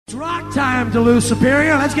Rock time, Duluth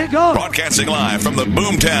Superior. Let's get going. Broadcasting live from the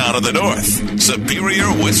boomtown of the North, Superior,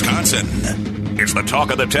 Wisconsin. It's the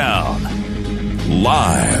talk of the town.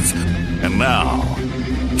 Live. And now,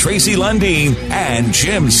 Tracy Lundeen and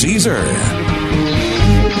Jim Caesar.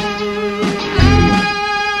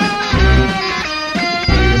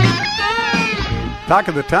 Talk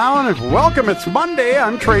of the town, and welcome. It's Monday.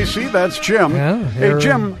 I'm Tracy. That's Jim. Yeah, hey,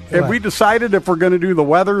 Jim, have we decided if we're going to do the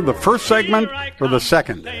weather, the first segment, or the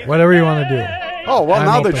second? Whatever you want to do. Oh, well, I'm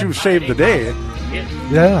now open. that you've saved the day.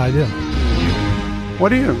 Yeah, I did. What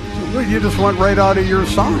do you? You just went right out of your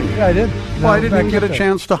song. Yeah, I did. Well, I didn't even get a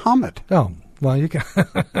chance to hum it. Oh, well, you can.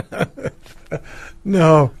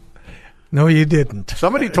 No, you didn't.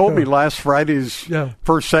 Somebody told me last Friday's Yeah.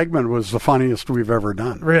 first segment was the funniest we've ever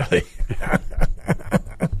done. Really?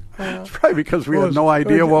 It's probably because we had no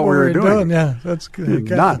idea what we were doing. Yeah, that's good.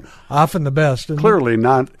 None. Often the best. Isn't Clearly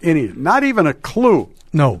not even a clue. it?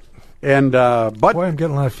 No. And but Boy, I'm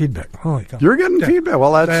getting a lot of feedback. Holy cow. you're getting feedback.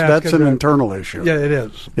 Well, that's an 'cause internal issue. Yeah, it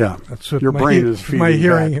is. Yeah, That's what your brain is feeding my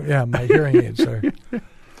hearing. back. Yeah, my hearing aids are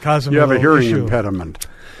causing. You have a little hearing issue. impediment.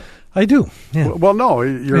 I do. Yeah. Well, no,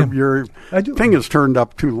 your I do. thing is turned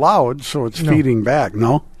up too loud, so it's No. feeding back.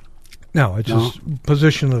 No. No, it's just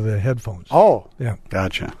position of the headphones. Oh, Yeah.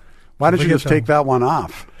 gotcha. Why don't you Forget just take that one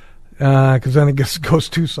off? Because then it goes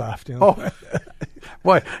too soft. You know? Oh,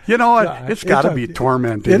 boy, you know what? Yeah, It's got to it's be a-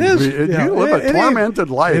 tormenting. It is. You live a tormented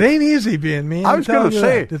life. It ain't easy being me. I was going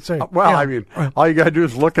to say, well, I mean, yeah. all you got to do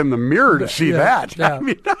is look in the mirror to see that. Yeah, I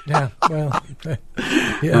mean, yeah, well,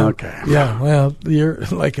 yeah, Okay. yeah, well, you're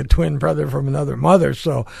like a twin brother from another mother,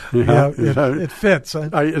 so Yeah, it fits.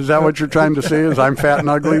 is that what you're trying to say? Is I'm fat and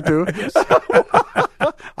ugly too?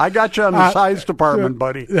 I got you on the size department,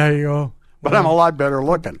 buddy. There you go. But I'm a lot better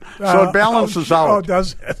looking, so it balances out. Oh,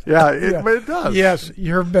 does it? Yeah, it does. Yes,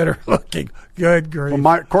 you're better looking. Good grief.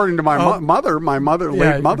 Well, according to my mother,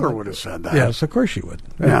 Yeah, late mother would have said that. Yes, of course you would.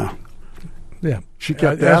 Yeah. Yeah. She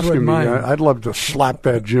kept As would asking me. mine. I'd love to slap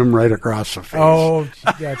that Jim right across the face. Oh,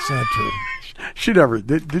 that's not true. She never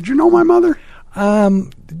did. Did you know my mother?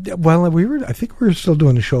 Well, I think we were still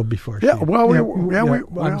doing the show before. Yeah. Well,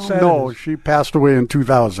 on Saturdays. no, she passed away in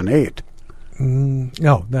 2008.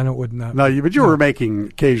 No, then it would not. No, but you were making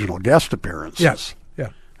occasional guest appearances. Yes. Yeah.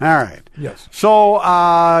 All right. Yes. So,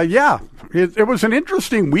 it was an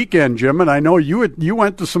interesting weekend, Jim, and I know you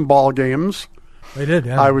went to some ball games. I did.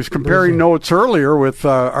 Yeah. I was comparing notes earlier with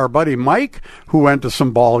our buddy Mike, who went to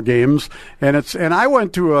some ball games, and I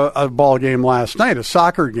went to a ball game last night, a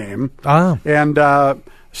soccer game, and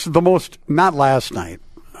not last night.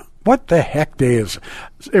 What the heck day is it?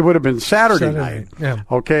 It would have been Saturday night. Yeah.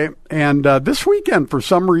 Okay. And this weekend, for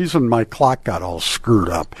some reason, my clock got all screwed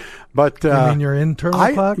up. But You mean your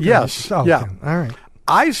internal clock? Yes. Oh, yeah. okay. All right.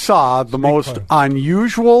 I saw the most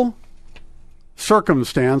unusual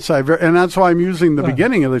circumstance and that's why I'm using the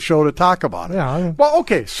beginning of the show to talk about it. Yeah. Well,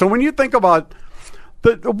 okay. So when you think about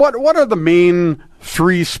what are the main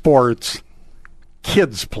three sports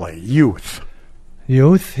kids play? Youth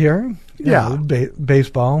here. Yeah.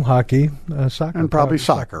 Baseball, hockey, soccer, and probably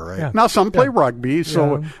soccer, right? Yeah. Now some play rugby,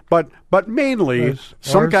 so but mainly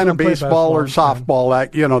some kind of play baseball or basketball,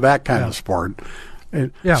 softball, that kind of sport.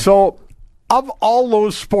 Yeah. So, of all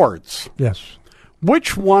those sports, Yes.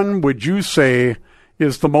 which one would you say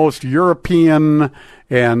is the most European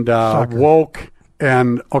and woke?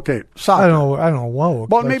 And soccer. I don't know. Whoa.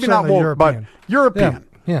 Well, maybe not woke, European. but European.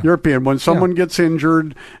 Yeah. European. When someone gets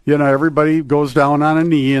injured, everybody goes down on a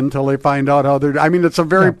knee until they find out how they're. I mean, it's a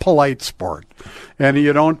very polite sport, and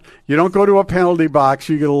you don't go to a penalty box.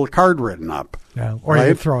 You get a little card written up, or right?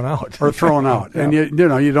 you get thrown out, and you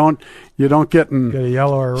don't get in get a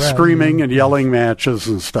yellow or red. screaming and yelling matches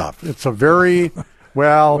and stuff. It's a very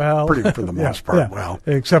pretty for the most part. Yeah. Well,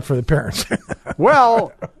 except for the parents.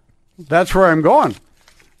 well, that's where I'm going.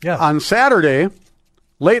 Yeah. On Saturday.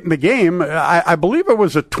 Late in the game, I believe it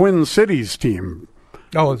was a Twin Cities team.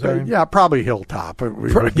 Oh, is that? Yeah, probably Hilltop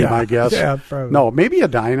would be my guess. Yeah, probably. No, maybe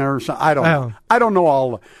Edina or something. I don't know. I don't know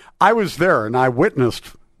all. I was there and I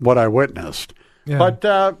witnessed what I witnessed. Yeah.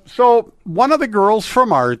 But so one of the girls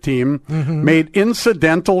from our team made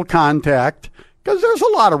incidental contact because there's a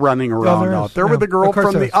lot of running around out there with the girl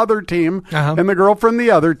from the other team, and the girl from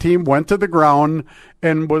the other team went to the ground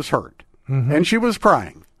and was hurt, and she was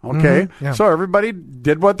crying. Okay, so everybody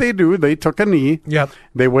did what they do. They took a knee. Yep.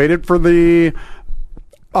 They waited for the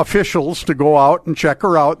officials to go out and check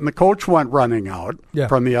her out, and the coach went running out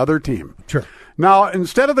from the other team. Sure. Now,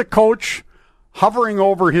 instead of the coach hovering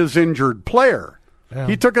over his injured player,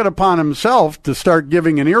 he took it upon himself to start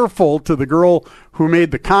giving an earful to the girl who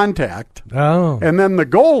made the contact, Oh. and then the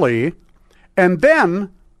goalie, and then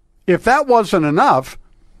if that wasn't enough,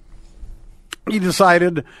 he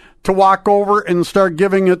decided to walk over and start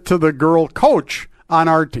giving it to the girl coach on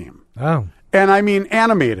our team. Oh. And I mean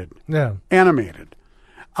animated. Yeah. Animated.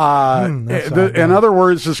 In other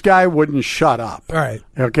words, this guy wouldn't shut up. Right.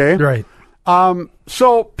 Okay? Right.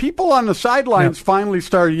 So people on the sidelines finally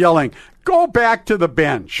started yelling, "Go back to the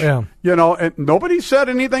bench." Yeah. And nobody said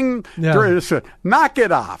anything. Yeah. They said, "Knock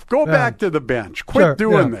it off. Go back to the bench. Quit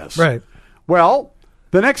doing this." Right. Well,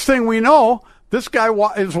 the next thing we know, this guy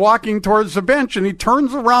is walking towards the bench, and he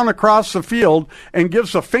turns around across the field and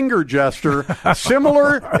gives a finger gesture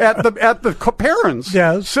similar at the parents,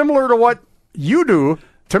 similar to what you do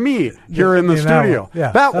to me here in the studio.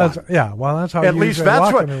 That one. Well, that's how. At least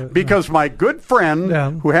that's what. Because my good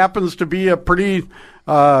friend, who happens to be a pretty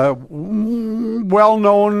well-known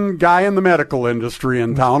guy in the medical industry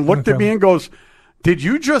in town, looked at me and goes, "Did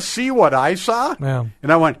you just see what I saw?" Yeah.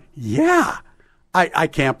 And I went, "Yeah. I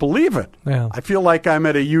can't believe it. Yeah. I feel like I'm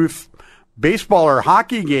at a youth baseball or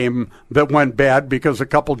hockey game that went bad because a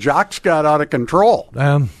couple jocks got out of control."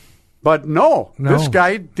 But no, this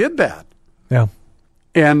guy did that. Yeah.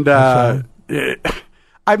 And I've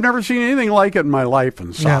never seen anything like it in my life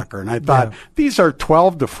in soccer. And I thought, these are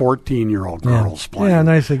 12 to 14-year-old girls playing. Yeah,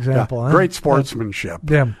 nice example. Huh? Great sportsmanship.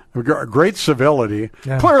 Great civility.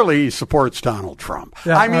 Yeah. Clearly, he supports Donald Trump.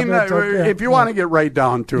 Yeah, I mean, if you want to get right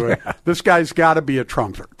down to it, this guy's got to be a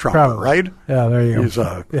Trumper, right? Yeah, there you go.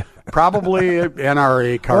 He's probably an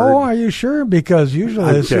NRA card. Oh, are you sure? Because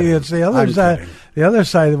usually it's the other side. The other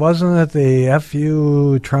side, wasn't it the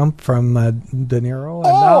FU Trump from De Niro?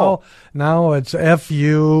 And now it's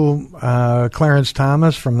FU Clarence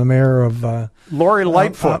Thomas from the mayor of Lori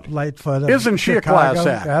Lightfoot. Lightfoot. Isn't she Chicago. a class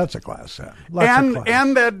act? That's a class act.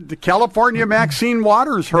 And that California Maxine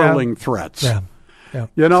Waters hurling threats. Yeah.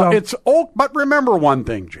 It's but remember one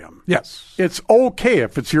thing, Jim. Yes. It's okay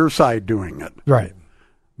if it's your side doing it. Right.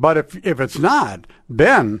 But if it's not,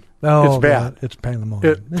 then it's bad. It's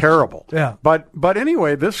pandemonium. Terrible. Yeah. But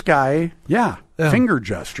anyway, this guy, finger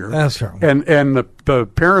gesture. That's terrible. And the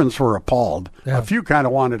parents were appalled. Yeah. A few kind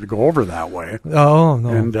of wanted to go over that way. Oh, no.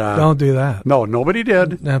 And, don't do that. No, nobody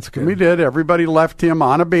did. That's good. Nobody did. Everybody left him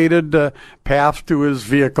unabated path to his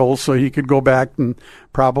vehicle so he could go back and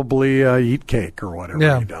probably eat cake or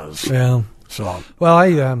whatever he does. Yeah. So. Well,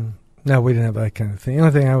 no, we didn't have that kind of thing. The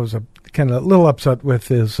only thing I was kind of a little upset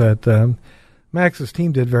with is that Max's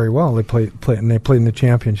team did very well. They played in the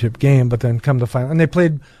championship game, but then come to find, and they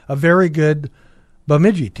played a very good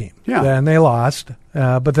Bemidji team. Yeah. And they lost,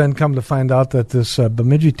 but then come to find out that this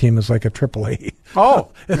Bemidji team is like a AAA.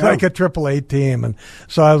 Oh, it's like a AAA team, and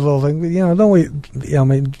so I was a little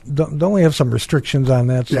thinking, don't we have some restrictions on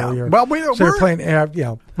that? So yeah. We're playing.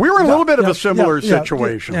 We were in a little bit of a similar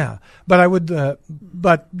situation. Yeah. But I would.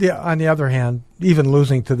 But on the other hand, even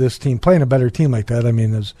losing to this team, playing a better team like that,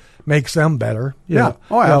 makes them better.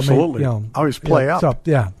 Absolutely. Always play up.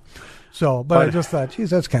 So, but I just thought, geez,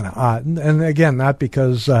 that's kind of odd. And again, not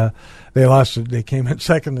because they lost, they came in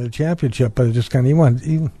second in the championship, but it just kind of,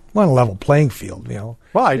 you want a level playing field,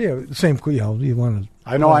 Well, same, you want to.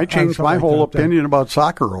 I know I changed my whole opinion about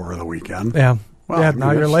soccer over the weekend. Yeah. Well,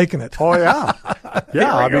 now you're liking it. Oh, yeah.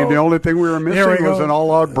 Yeah, the only thing we were missing was an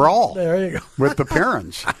all-out brawl. There you go. With the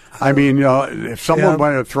parents. If someone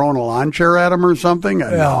might have thrown a lawn chair at him or something,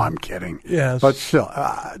 no, I'm kidding. Yes. But still,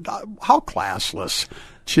 how classless.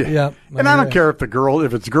 Yeah, and I don't care if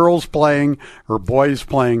it's girls playing or boys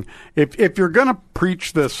playing. If you're going to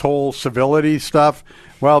preach this whole civility stuff,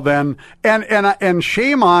 well then, and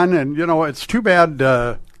shame on, and it's too bad.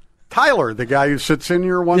 Tyler, the guy who sits in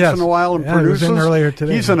here once in a while and produces, he was in earlier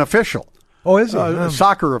today. He's an official. Oh, is he? A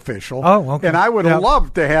soccer official. Oh, okay. And I would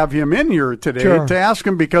love to have him in here today to ask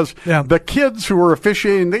him because the kids who are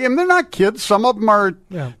officiating, and they're not kids. Some of them are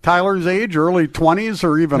Tyler's age, early 20s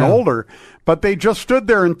or even older, but they just stood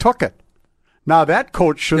there and took it. Now, that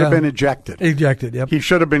coach should have been ejected. Ejected, yep. He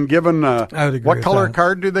should have been given I would agree what with color that.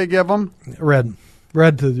 card do they give him? Red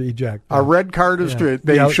to eject. A red card is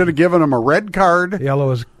they should have given him a red card. Yellow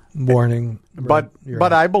is warning. But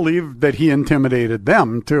I believe that he intimidated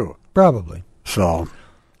them, too. Probably. So,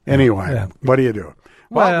 anyway, what do you do?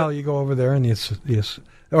 Well, you go over there and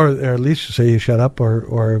or at least you say you shut up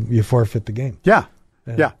or you forfeit the game. Yeah.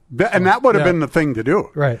 And that would have been the thing to do.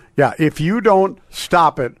 Right. Yeah, if you don't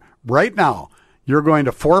stop it right now, you're going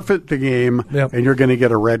to forfeit the game and you're going to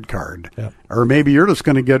get a red card. Yep. Or maybe you're just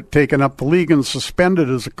going to get taken up the league and suspended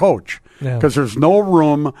as a coach because there's no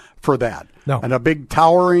room for that. No. And a big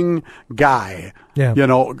towering guy,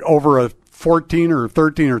 over a 14 or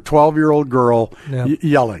 13 or 12-year-old girl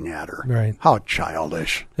yelling at her. Right. How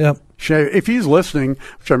childish. Yep. If he's listening,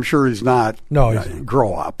 which I'm sure he's not,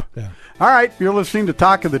 grow up. Yeah. All right, you're listening to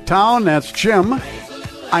Talk of the Town. That's Jim.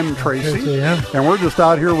 I'm Tracy. And we're just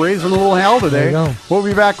out here raising a little hell today. We'll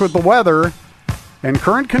be back with the weather and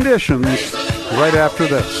current conditions right after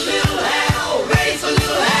this.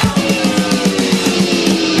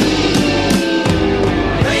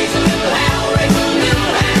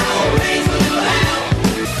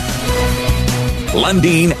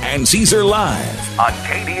 Lundeen and Caesar live on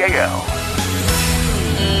KDAL.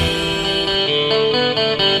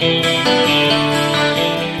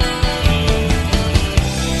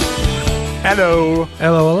 Hello.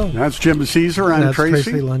 Hello. That's Jim Caesar. I'm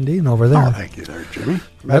Tracy. Tracy Lundeen over there. Oh, thank you there, Jimmy.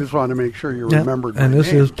 I just wanted to make sure you remembered my And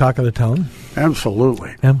this name. is Talk of the Town.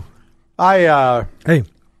 Absolutely. Yeah. I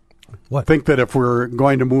What? think that if we're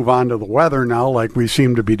going to move on to the weather now, like we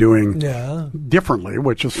seem to be doing differently,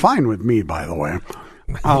 which is fine with me, by the way.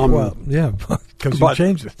 Well, yeah, because you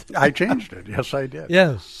changed it. I changed it. Yes, I did.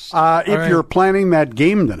 Yes. If you're planning that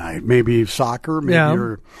game tonight, maybe soccer, maybe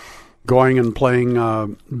you're going and playing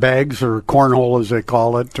bags or cornhole, as they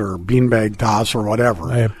call it, or beanbag toss or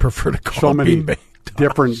whatever. I prefer to call so it many beanbag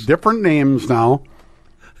toss. different names now.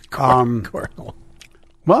 Cornhole.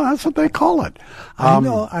 Well, that's what they call it. I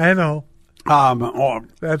know.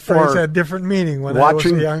 That phrase had different meaning when I was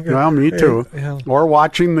younger. Well, me too. Or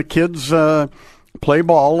watching the kids play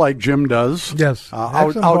ball like Jim does. Yes.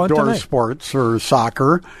 Outdoor sports or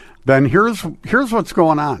soccer. Then here's what's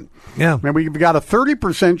going on. Yeah. And we've got a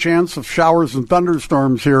 30% chance of showers and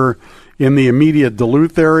thunderstorms here in the immediate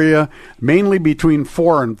Duluth area, mainly between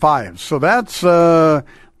 4 and 5. So that's the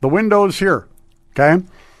windows here. Okay.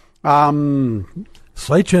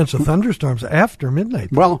 Slight chance of thunderstorms after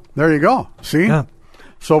midnight. Well, there you go. See? Yeah.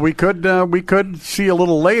 So we could see a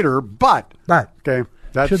little later, but okay,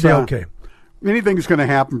 that should be okay. Anything's going to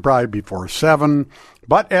happen probably before 7.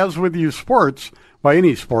 But as with you sports, by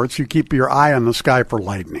any sports, you keep your eye on the sky for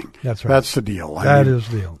lightning. That's right. That's the deal. That is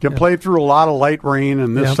the deal. You play through a lot of light rain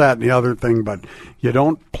and this, that, and the other thing, but you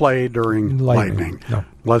don't play during lightning. No.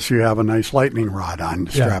 Unless you have a nice lightning rod on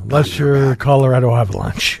strapped unless you're Colorado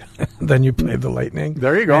Avalanche. Then you play the lightning.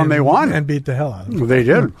 There you go, and they won. And beat the hell out of them. They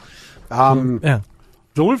did.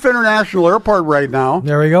 Duluth International Airport right now.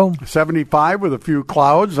 There we go. 75 with a few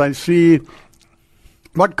clouds. I see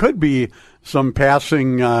what could be some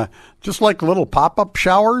passing, just like little pop-up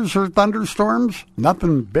showers or thunderstorms.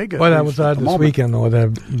 Nothing big. Well, that was odd this weekend, though, with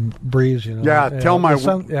that breeze. Yeah, tell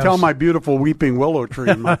my beautiful weeping willow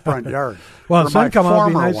tree in my front yard. Well, the sun come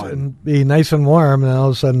out, be nice and warm, and all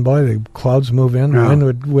of a sudden, boy, the clouds move in, the wind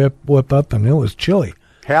would whip up, and it was chilly.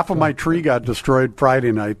 Half of my tree got destroyed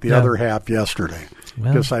Friday night, the other half yesterday.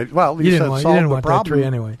 Because you didn't want that tree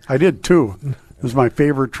anyway. I did too. It was my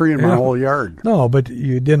favorite tree in my whole yard. No, but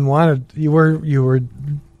you didn't want it. You were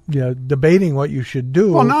debating what you should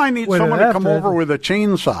do. Well, now I need someone to come over with a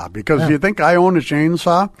chainsaw because you think I own a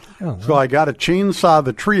chainsaw? So I got to chainsaw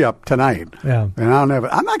the tree up tonight. Yeah, and I'm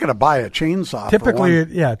not going to buy a chainsaw. Typically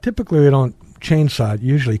we don't chainsaw it.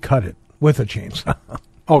 Usually cut it with a chainsaw.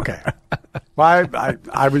 Okay. Well,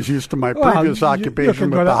 I was used to my previous occupation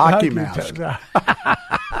with the hockey mask.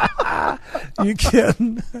 You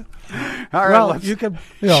can. All right, you can.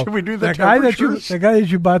 Should we do the guy that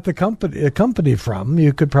you bought the company from?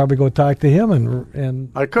 You could probably go talk to him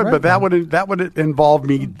and I could, but that would involve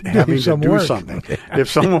me having to do something. If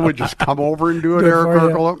someone would just come over and do it, Eric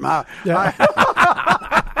Urkel.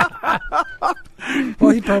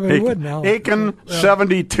 Well, he probably would now. Aiken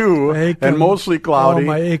 72 and mostly clouddy. Oh,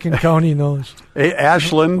 my Aiken County knows.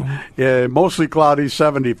 Ashland, mostly cloudy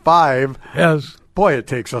 75. Yes. Boy, it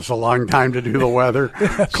takes us a long time to do the weather.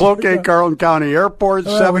 Cloquet, Carleton County Airport,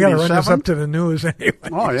 77. We got to run this up to the news anyway.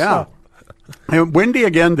 Oh, yeah. And windy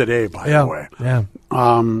again today, by the way. Yeah.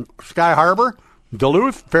 Sky Harbor,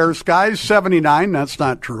 Duluth, fair skies, 79. That's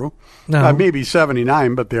not true. No. Maybe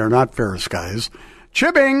 79, but they are not fair skies.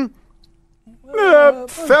 Chibbing,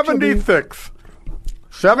 76.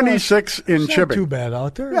 76 in Chibbing. Not too bad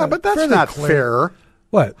out there. Yeah, but that's not fair.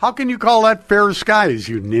 What? How can you call that fair skies,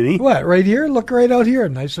 you ninny? What, right here? Look right out here.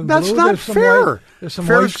 Nice and blue. That's not fair.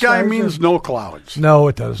 Fair sky means and... no clouds. No,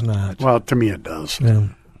 it does not. Well, to me it does. Yeah.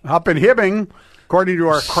 Up in Hibbing, according to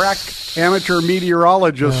our crack amateur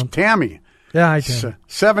meteorologist, Tammy. Yeah, I can.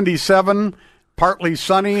 77, partly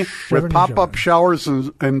sunny with pop-up showers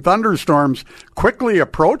and thunderstorms quickly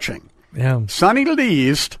approaching. Yeah. Sunny to the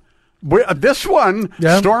east. This one,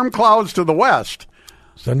 storm clouds to the west.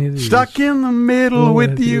 Stuck in the middle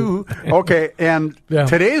with you. Okay, and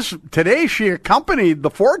today she accompanied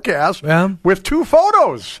the forecast with 2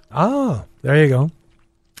 photos. Oh, there you go.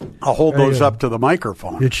 I'll hold those up to the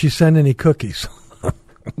microphone. Did she send any cookies?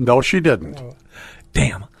 No, she didn't.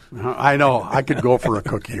 Damn. I know. I could go for a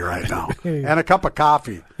cookie right now and a cup of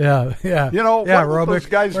coffee. Yeah. You know, yeah, what those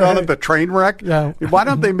guys down at the train wreck? Yeah. Why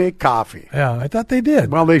don't they make coffee? Yeah, I thought they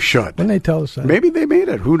did. Well, they should. When they tell us that. Maybe they made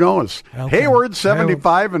it. Who knows? Okay. Hayward,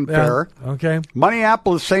 75 and fair. Okay.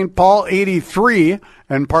 Minneapolis, St. Paul, 83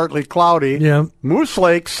 and partly cloudy. Yeah. Moose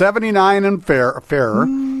Lake, 79 and fair.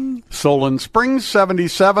 Solon Springs,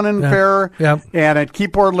 77 and fair. Yep. And at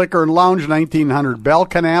Keyport Liquor and Lounge, 1900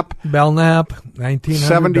 Belknap. Belknap,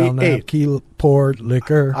 1900. 78. Keyport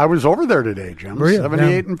Liquor. I was over there today, Jim.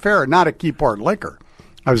 78 and fair. Not at Keyport Liquor.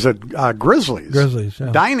 I was at Grizzlies.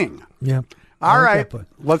 Yeah. Dining. Yeah. All right.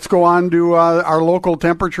 Let's go on to our local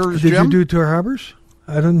temperatures, Did Jim. you do Two Harbors?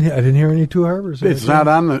 I didn't hear any Two Harbors. It's not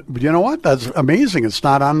on the. You know what? That's amazing. It's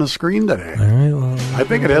not on the screen today. All right. Well, I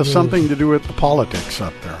think it has something to do with the politics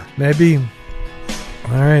up there. Maybe.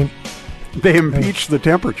 All right. They impeached the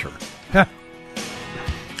temperature.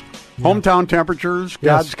 Hometown temperatures,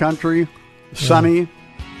 God's country, sunny.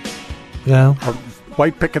 Yeah.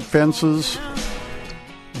 White picket fences,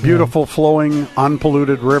 beautiful flowing,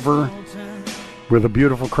 unpolluted river with a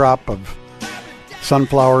beautiful crop of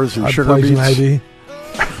sunflowers and sugar Poison beets. ivy.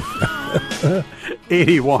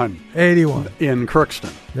 81 in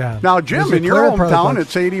Crookston. Yeah. Now, Jim, in your hometown,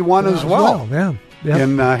 it's 81 as well. Yeah. Yep.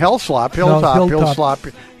 In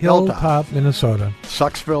Hilltop, Minnesota.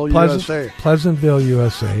 Sucksville, USA. Pleasantville,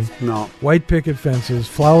 USA. No. White picket fences,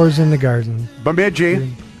 flowers in the garden.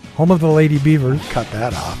 Bemidji. Home of the Lady Beavers. Cut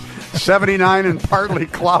that off. 79 and partly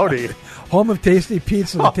cloudy. Home of Tasty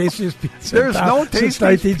Pizza, the tastiest pizza. There's no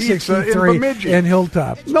Tasty Pizza in Bemidji. And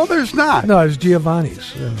Hilltop. No, there's not. No, it's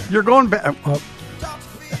Giovanni's. You're going back.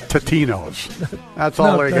 Totino's. That's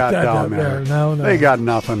all they got down there. No. They got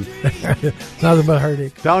nothing. Nothing but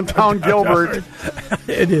heartache. Downtown Gilbert.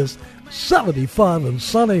 It is 75 and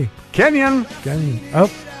sunny. Kenyon. Oh,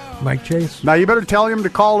 Mike Chase. Now, you better tell him to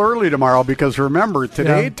call early tomorrow because remember,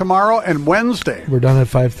 today, tomorrow, and Wednesday. We're done at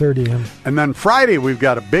 5:30. And then Friday, we've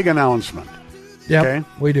got a big announcement. Yeah, okay?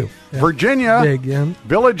 We do. Yep. Virginia, big,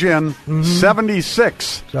 Village Inn,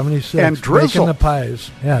 76. 76. And drizzle. Baking the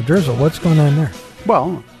pies. Yeah, drizzle. What's going on there?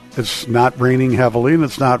 Well, it's not raining heavily, and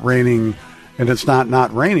it's not raining, and it's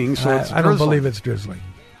not raining, so it's I don't believe it's drizzling.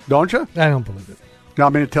 Don't you? I don't believe it. You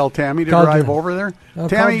want me to tell Tammy to drive over there?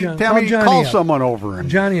 Tammy, call someone over. And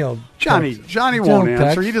Johnny won't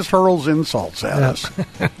answer. He just hurls insults at us.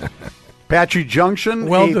 Apache Junction,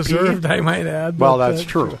 well-deserved, I might add. Well, that's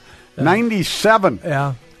true. 97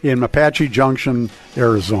 in Apache Junction,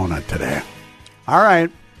 Arizona today. All right.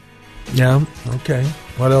 Yeah, okay.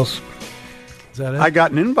 What else? Is that it? I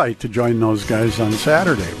got an invite to join those guys on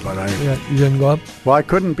Saturday, but you didn't go up? Well, I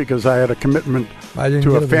couldn't because I had a commitment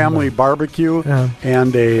to a family barbecue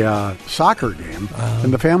and a soccer game.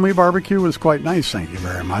 And the family barbecue was quite nice, thank you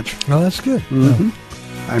very much. Oh, that's good. Mm-hmm.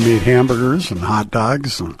 I made hamburgers and hot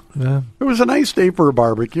dogs. And it was a nice day for a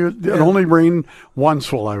barbecue. It only rained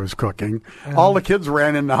once while I was cooking. All the kids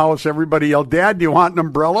ran in the house. Everybody yelled, "Dad, do you want an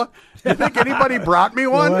umbrella?" You think anybody brought me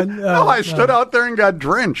one? No, I stood out there and got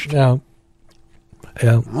drenched. Yeah.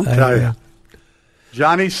 I'll tell you.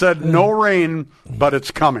 Johnny said, "No rain, but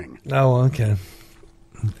it's coming." Oh, okay.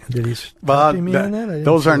 Did he copy me on that?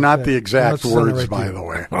 Those are not the exact words, by the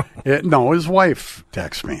way. No, his wife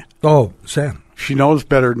texted me. Oh, Sam. She knows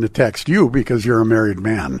better than to text you because you're a married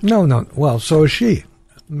man. No. Well, so is she.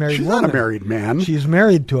 She's not a married man. She's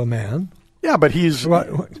married to a man. Yeah, but she's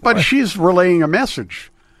relaying a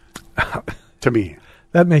message to me.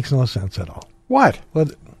 That makes no sense at all. What?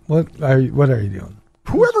 What are you doing?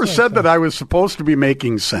 Whoever said that I was supposed to be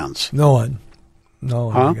making sense? No one.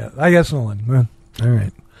 Huh? I guess no one. Well, all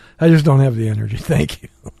right. I just don't have the energy. Thank you.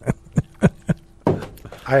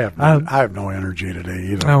 I have no energy today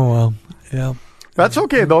either. Oh well, yeah. That's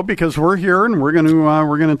okay though because we're here and we're going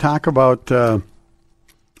to talk about.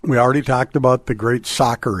 We already talked about the great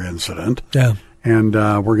soccer incident. Yeah. And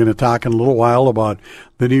we're going to talk in a little while about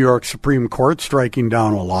the New York Supreme Court striking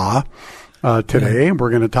down a law today. Yeah. We're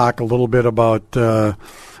going to talk a little bit about the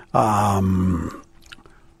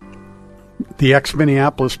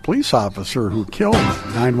ex-Minneapolis police officer who killed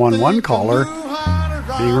a 911 caller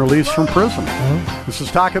being released from prison. Uh-huh. This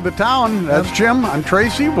is Talk of the Town. That's Jim. I'm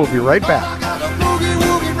Tracy. We'll be right back.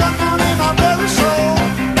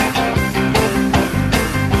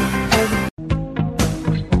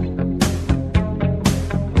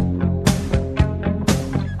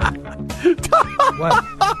 What?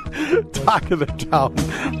 Talk of the Town.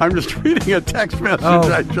 I'm just reading a text message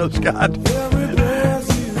I just got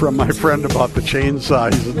from my friend about the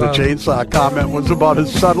chainsaw. He said the chainsaw comment was about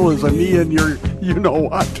as subtle as a knee in your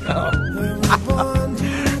you-know-what.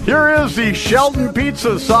 Here is the Shelton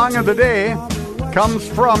Pizza song of the day. Comes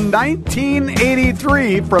from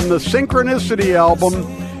 1983 from the Synchronicity album,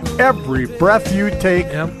 Every Breath You Take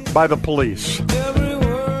by The Police.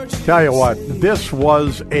 Tell you what, this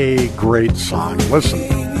was a great song. Listen.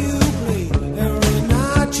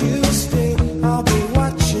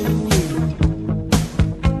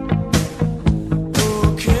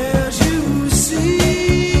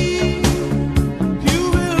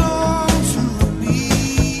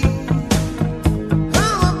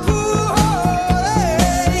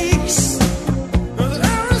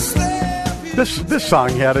 This song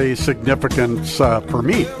had a significance for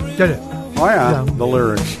me. Did it? Oh, yeah, the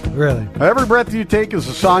lyrics. Really? Every Breath You Take is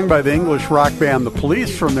a song by the English rock band The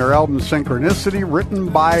Police from their album Synchronicity, written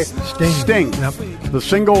by Sting. Yep. The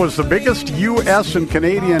single was the biggest U.S. and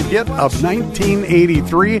Canadian hit of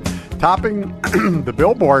 1983, topping the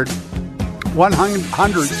Billboard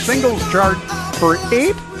 100 singles chart for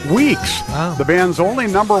 8 weeks. Wow. The band's only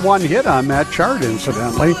number one hit on that chart,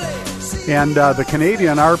 incidentally. And the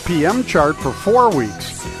Canadian RPM chart for 4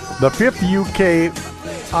 weeks. The fifth UK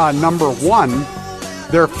number one,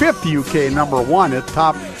 their fifth UK number one, it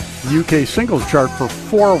topped the UK singles chart for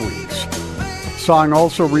 4 weeks. The song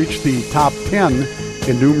also reached the top 10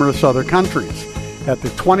 in numerous other countries. At the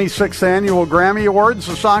 26th Annual Grammy Awards,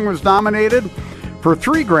 the song was nominated for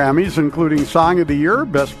 3 Grammys, including Song of the Year,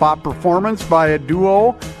 Best Pop Performance by a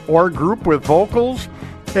Duo or Group with Vocals,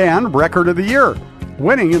 and Record of the Year,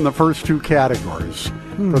 winning in the first 2 categories.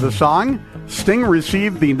 For the song, Sting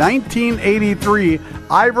received the 1983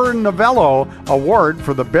 Ivor Novello Award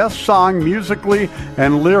for the Best Song Musically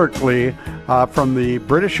and Lyrically from the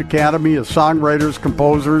British Academy of Songwriters,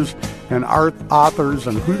 Composers, and Authors.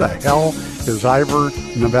 And who the hell is Ivor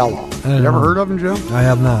Novello? You ever heard of him, Jim? I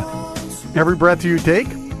have not. Every Breath You Take,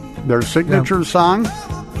 their signature song.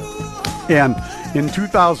 And in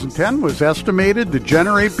 2010 was estimated to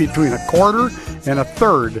generate between a quarter and a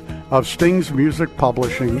third of Sting's music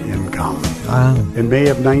publishing income. Wow. In May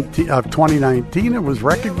of 2019, it was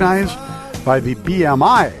recognized by the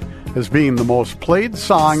BMI as being the most played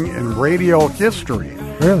song in radio history.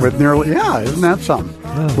 Really? With nearly, isn't that something?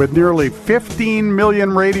 Yeah. With nearly 15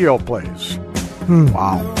 million radio plays.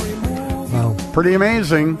 Wow. Wow. Pretty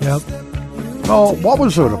amazing. Yep. Well, what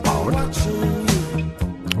was it about?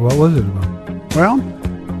 What was it about? Well,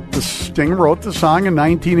 Sting wrote the song in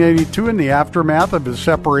 1982 in the aftermath of his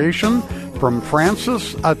separation from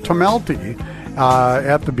Frances Tomelty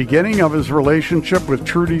at the beginning of his relationship with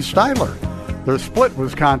Trudy Styler. Their split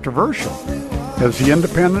was controversial. As The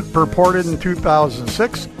Independent reported in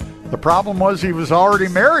 2006, the problem was he was already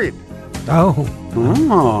married. And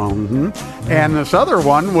this other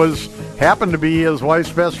one happened to be his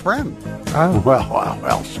wife's best friend.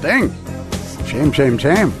 Well, Sting. Shame.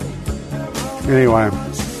 Anyway,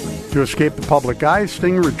 to escape the public eye,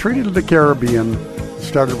 Sting retreated to the Caribbean,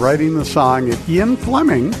 started writing the song at Ian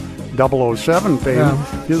Fleming, 007 fame,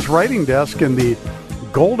 his writing desk in the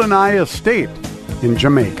Golden Eye Estate in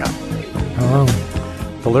Jamaica.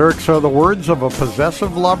 The lyrics are the words of a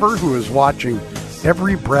possessive lover who is watching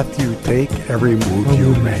every breath you take, every move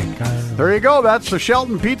you make. There you go. That's the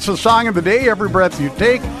Shelton Pizza song of the day, Every Breath You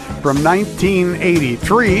Take, from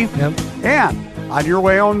 1983. Yep. And on your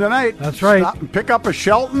way home tonight, that's right, stop and pick up a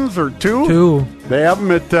Shelton's or two. 2. They have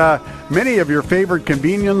them at many of your favorite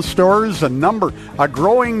convenience stores. A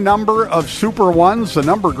growing number of Super Ones. The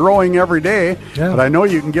number growing every day. Yeah. But I know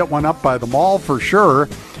you can get one up by the mall for sure.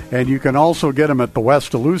 And you can also get them at the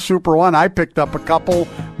West Duluth Super One. I picked up a couple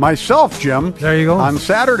myself, Jim. There you go. On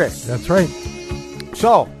Saturday. That's right.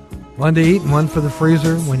 So, one to eat and one for the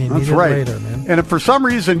freezer when you need it later, man. And if for some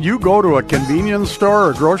reason you go to a convenience store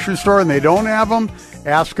or a grocery store and they don't have them,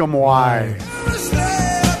 ask them why.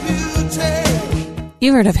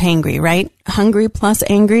 You heard of hangry, right? Hungry plus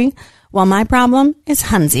angry? Well, my problem is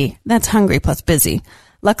Hunzy. That's hungry plus busy.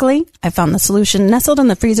 Luckily, I found the solution nestled in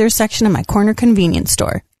the freezer section of my corner convenience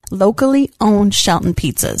store. Locally owned Shelton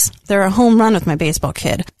Pizzas. They're a home run with my baseball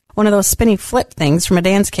kid. One of those spinny flip things from a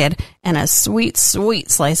dance kid, and a sweet,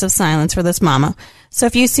 sweet slice of silence for this mama. So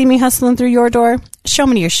if you see me hustling through your door, show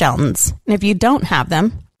me your Sheltons. And if you don't have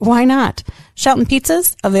them, why not? Shelton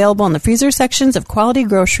Pizzas, available in the freezer sections of quality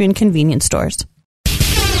grocery and convenience stores.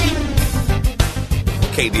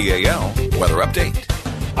 KDAL Weather Update.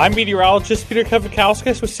 I'm meteorologist Peter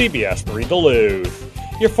Kavakauskas with CBS Marine Duluth.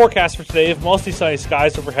 Your forecast for today is mostly sunny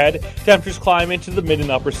skies overhead. Temperatures climb into the mid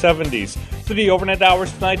and upper 70s. Through the overnight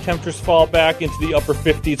hours tonight, temperatures fall back into the upper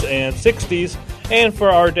 50s and 60s. And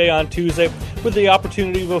for our day on Tuesday, with the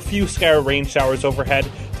opportunity of a few scattered rain showers overhead,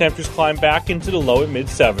 temperatures climb back into the low and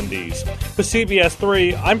mid-70s. With CBS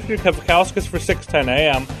 3, I'm Peter Kavakauskas for 610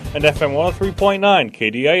 AM and FM 103.9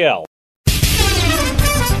 KDAL.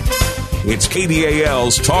 It's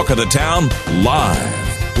KDAL's Talk of the Town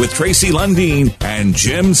live with Tracy Lundeen and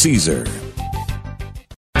Jim Caesar.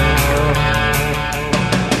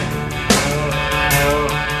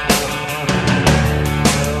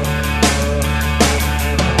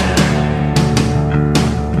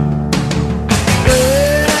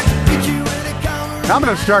 I'm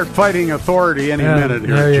going to start fighting authority any minute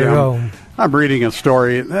here, there you Jim. Go. I'm reading a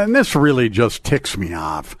story, and this really just ticks me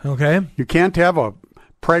off. Okay. You can't have a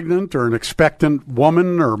pregnant or an expectant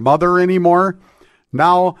woman or mother anymore.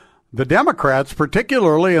 Now, the Democrats,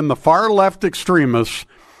 particularly in the far left extremists,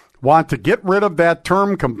 want to get rid of that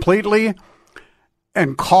term completely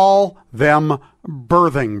and call them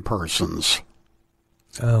birthing persons.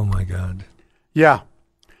 Oh, my God. Yeah.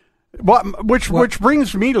 Well, which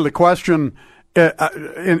brings me to the question,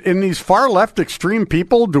 in these far left extreme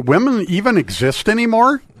people, do women even exist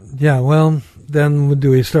anymore? Yeah, well, then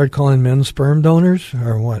do we start calling men sperm donors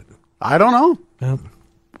or what? I don't know.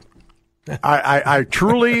 Yep. I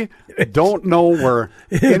truly don't know where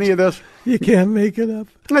any of this. You can't make it up.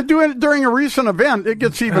 During a recent event, it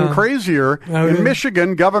gets even crazier. In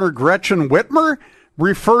Michigan, Governor Gretchen Whitmer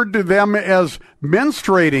referred to them as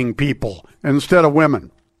menstruating people instead of women.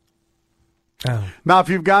 Oh. Now, if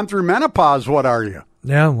you've gone through menopause, what are you?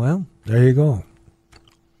 Yeah, well, there you go.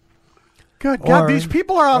 Good God, these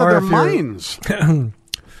people are out of their minds.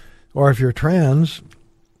 Or if you're trans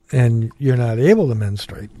and you're not able to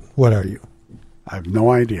menstruate, what are you? I have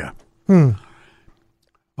no idea.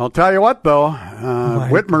 I'll tell you what, though.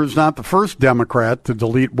 Whitmer's not the first Democrat to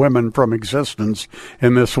delete women from existence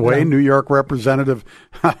in this way. Yeah. New York Representative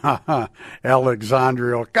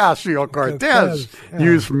Alexandria Ocasio-Cortez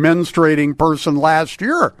used menstruating person last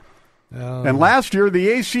year. Oh. And last year, the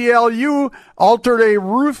ACLU altered a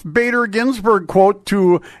Ruth Bader Ginsburg quote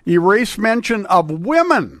to erase mention of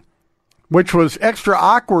women, which was extra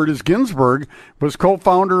awkward as Ginsburg was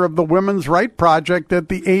co-founder of the Women's Right Project at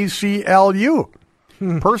the ACLU.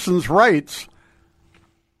 Person's rights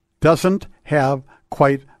doesn't have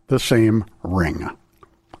quite the same ring.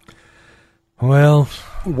 Well,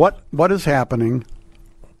 what is happening?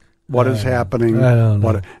 What is happening? I don't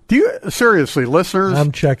know. Do you seriously, listeners?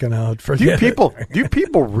 I'm checking out. Do you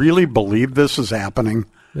people really believe this is happening?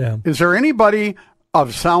 Yeah. Is there anybody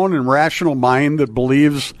of sound and rational mind that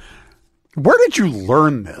believes? Where did you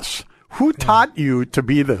learn this? Who taught you to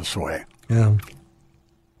be this way? Yeah.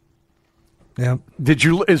 Yeah.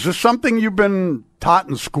 Is this something you've been taught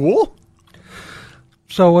in school?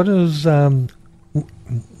 So what is a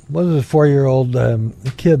 4-year-old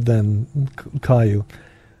kid then call you?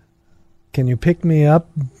 Can you pick me up,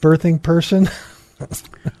 birthing person?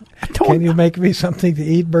 Can you make me something to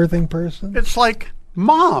eat, birthing person? It's like,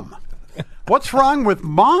 Mom. What's wrong with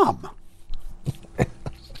Mom?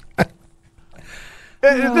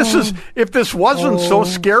 If this wasn't so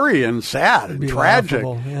scary and sad and tragic,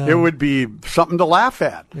 it would be something to laugh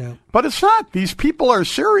at. Yeah. But it's not. These people are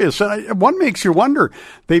serious. And one makes you wonder,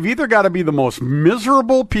 they've either got to be the most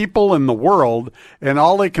miserable people in the world and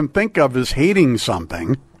all they can think of is hating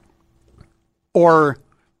something, or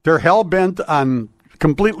they're hell-bent on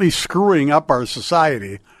completely screwing up our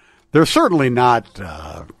society. They're certainly not...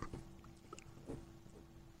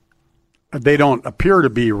 they don't appear to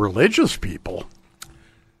be religious people.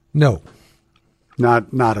 No.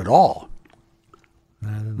 Not at all.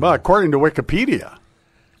 But according to Wikipedia,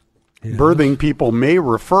 birthing people may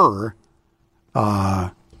refer,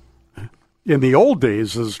 in the old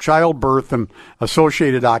days, as childbirth and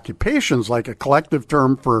associated occupations, like a collective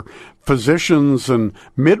term for physicians and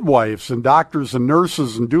midwives and doctors and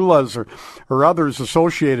nurses and doulas or others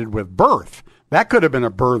associated with birth. That could have been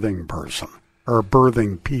a birthing person or a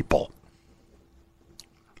birthing people.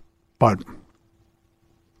 But...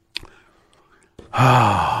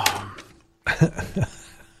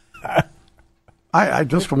 I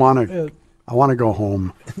just want to. I want to go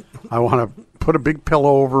home. I want to put a big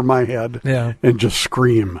pillow over my head and just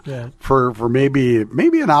scream for maybe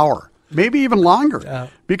an hour, maybe even longer,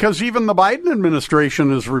 because even the Biden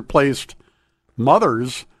administration has replaced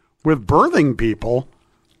mothers with birthing people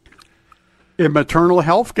in maternal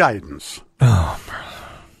health guidance. Oh,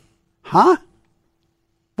 huh?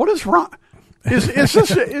 What is wrong?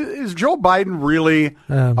 Is Joe Biden really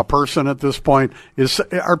a person at this point?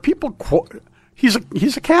 Are people? He's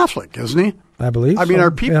a Catholic, isn't he? I believe. I mean,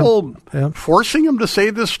 are people forcing him to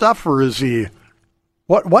say this stuff, or is he?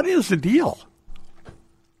 What is the deal?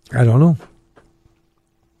 I don't know.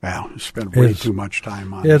 Well, he spent way too much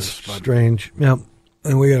time on this. It's but strange. Yeah.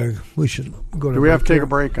 And we should go to. Do we have to take a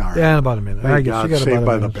break? All right. Yeah, in about a minute. Thank God, saved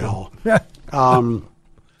by the bell.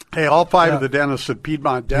 Hey, all 5 of the dentists at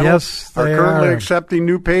Piedmont Dental are currently accepting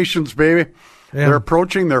new patients, baby. Yeah. They're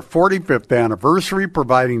approaching their 45th anniversary,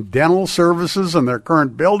 providing dental services in their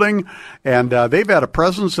current building, and they've had a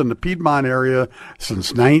presence in the Piedmont area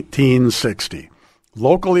since 1960.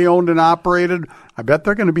 Locally owned and operated. I bet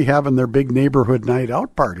they're going to be having their big neighborhood night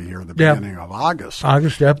out party here at the beginning of August.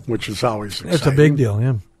 Which is always exciting. It's a big deal,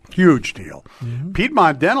 yeah. Huge deal. Mm-hmm.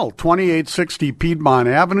 Piedmont Dental, 2860 Piedmont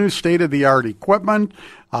Avenue, state-of-the-art equipment,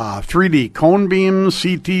 3D cone beam,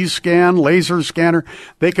 CT scan, laser scanner.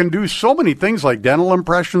 They can do so many things like dental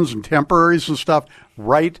impressions and temporaries and stuff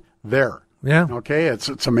right there. Yeah. Okay,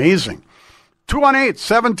 it's amazing.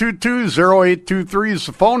 218-722-0823 is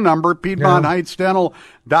the phone number.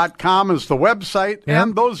 PiedmontHeightsDental.com is the website. Yeah.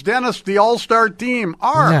 And those dentists, the all-star team,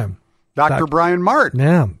 are Dr. Brian Mart.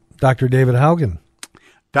 Yeah. Dr. David Haugen.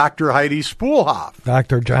 Dr. Heidi Spoolhoff.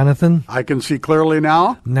 Dr. Jonathan. I can see clearly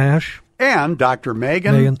now. Nash. And Dr.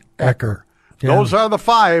 Megan Ecker. Yeah. Those are the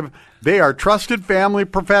 5. They are trusted family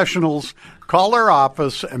professionals. Call their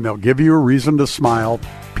office, and they'll give you a reason to smile.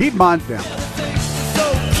 Piedmont Dental.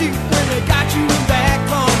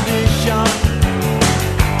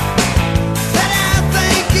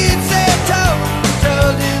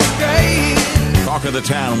 Talk of the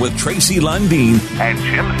Town with Tracy Lundeen and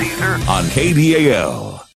Jim Caesar on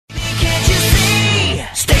KDAL. Can't you see?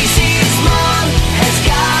 Stacy's mom has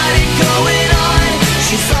got it going on.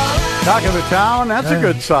 She's all Talk of the Town, that's a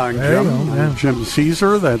good song, Jim. Jim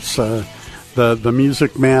Caesar, that's the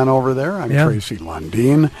music man over there. I'm Tracy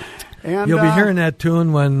Lundeen. And you'll be hearing that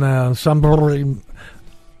tune when some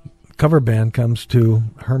cover band comes to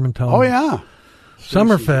Hermantown. Oh, yeah.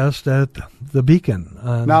 Summerfest at the Beacon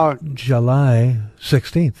on July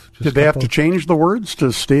 16th. Did they have to change the words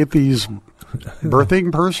to state these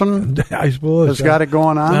birthing person? I suppose. Has got it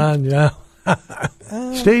going on? Yeah.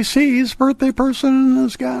 Stacy's birthday person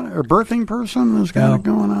has got it, or birthing person has got it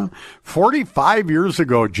going on. 45 years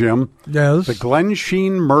ago, Jim. Yes. The Glen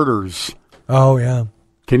Sheen murders. Oh, yeah.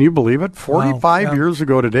 Can you believe it? 45 years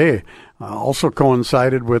ago today. Also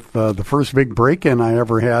coincided with the first big break-in I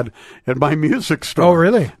ever had at my music store. Oh,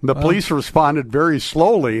 really? The police responded very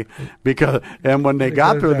slowly and when they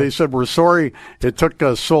got there, they said, "We're sorry it took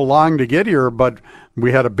us so long to get here, but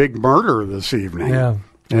we had a big murder this evening." Yeah.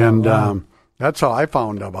 And that's how I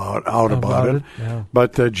found out about it. Yeah.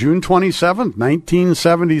 But June 27th,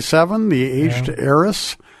 1977, the aged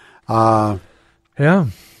heiress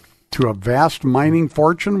to a vast mining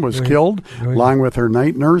fortune was killed, along with her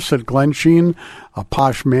night nurse at Glen Sheen, a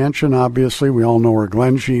posh mansion, obviously. We all know where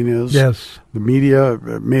Glen Sheen is. Yes. The media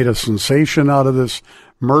made a sensation out of this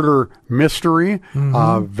murder mystery.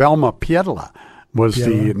 Mm-hmm. Velma Pietla was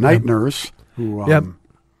the night nurse who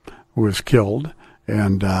was killed,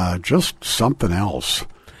 and just something else.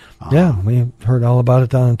 We heard all about it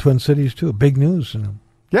down in Twin Cities, too. Big news.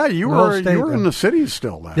 Yeah, you were in the cities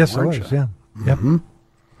still then, yes, I weren't was, you? yeah. Yep. Mm-hmm.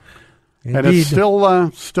 And it's still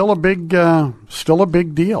a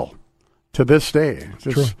big deal to this day.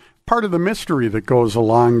 It's part of the mystery that goes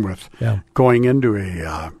along with going into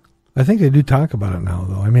a. I think they do talk about it now,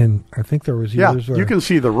 though. I mean, I think there was years where you can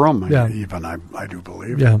see the room. Even I do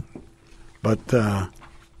believe. Yeah, but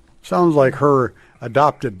sounds like her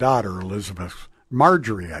adopted daughter,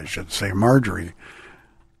 Marjorie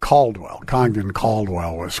Caldwell, Congdon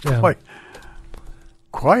Caldwell, was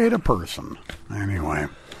quite a person. Anyway.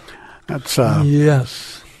 That's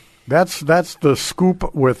that's the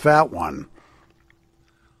scoop with that one.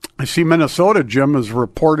 I see Minnesota, Jim, has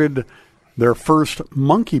reported their first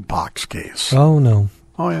monkeypox case. Oh, no.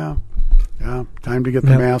 Oh, yeah. Yeah, time to get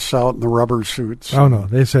the masks out and the rubber suits. Oh, no,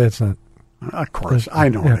 they say it's not. Of course, I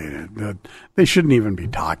know they shouldn't even be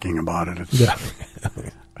talking about it.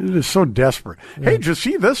 It is so desperate. Yeah. Hey, did you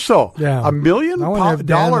see this? $1 million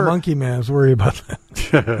monkey man's worry about that.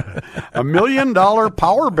 $1 million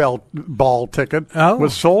Powerball ticket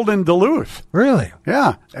was sold in Duluth. Really?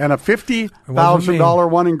 Yeah, and a $50,000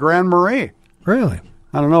 one in Grand Marais. Really?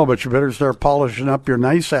 I don't know, but you better start polishing up your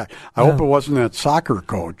nice act. I hope it wasn't that soccer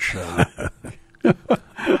coach.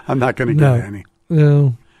 I'm not going to get any.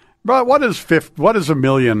 No. But what is $1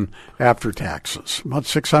 million after taxes? About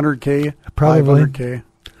 $600K, probably $500K.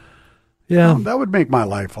 Yeah, that would make my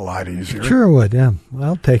life a lot easier. Sure would. Yeah,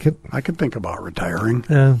 I'll take it. I could think about retiring.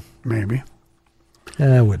 Yeah, maybe.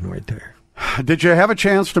 I wouldn't retire. Did you have a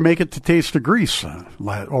chance to make it to Taste of Greece over the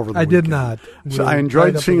weekend? I did not. So I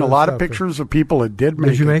enjoyed seeing a lot of pictures of people that did make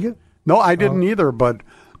it. Did you make it? No, I didn't either, but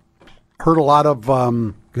heard a lot of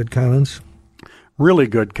good comments. Really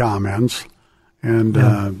good comments. And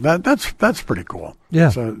that's pretty cool.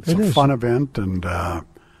 Yeah, it's a fun event,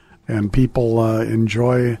 and people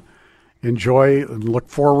enjoy and look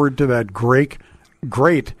forward to that great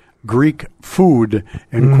Greek food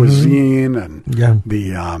and cuisine and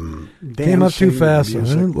the came up too fast.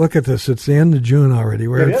 Look at this; it's the end of June already.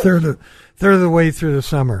 We're a third of the way through the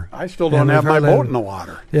summer. I still don't have my boat in the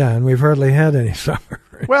water. Yeah, and we've hardly had any summer.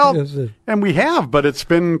 Well, and we have, but it's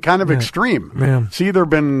been kind of extreme. Yeah. It's either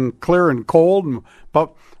been clear and cold,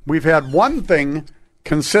 but we've had one thing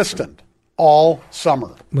consistent all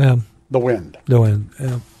summer. Yeah. The wind. Yeah.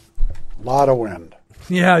 A lot of wind.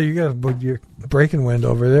 Yeah, you got your breaking wind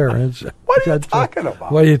over there. What are you talking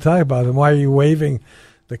about? What are you talking about? And why are you waving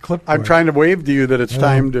the clipboard? I'm trying to wave to you that it's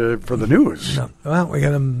time for the news. No. Well, we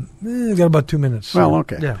got about 2 minutes. Well,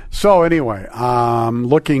 okay. Yeah. So anyway,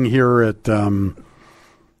 looking here at, do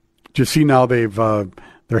you see now they're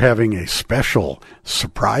having a special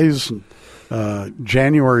surprise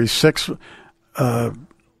January 6th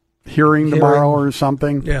hearing tomorrow or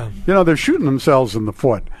something? Yeah. They're shooting themselves in the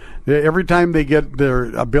foot. Every time they get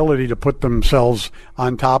their ability to put themselves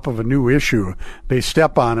on top of a new issue, they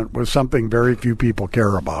step on it with something very few people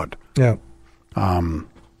care about. Yeah.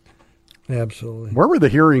 Absolutely. Where were the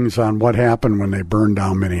hearings on what happened when they burned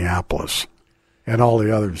down Minneapolis and all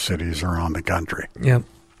the other cities around the country? Yeah.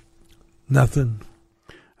 Nothing.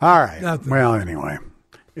 All right. Nothing. Well, anyway,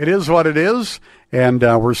 it is what it is, and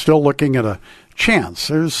we're still looking at a chance.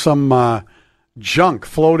 There's some junk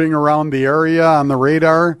floating around the area on the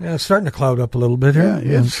radar. Yeah, it's starting to cloud up a little bit here.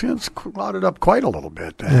 Yeah, it's clouded up quite a little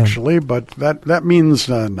bit, actually, but that means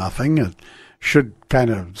nothing. It should kind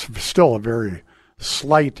of still a very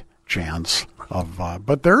slight chance of,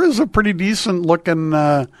 but there is a pretty decent looking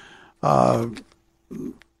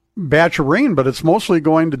batch of rain, but it's mostly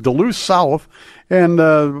going to Duluth south, and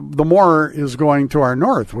the more is going to our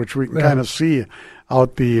north, which we can kind of see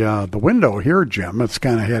out the window here, Jim. It's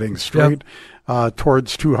kind of heading straight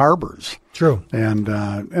towards Two Harbors. True, and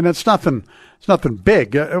it's nothing. It's nothing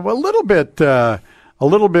big. A little bit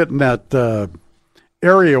in that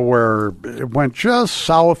area where it went just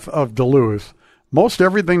south of Duluth. Most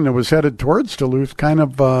everything that was headed towards Duluth kind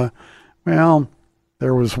of,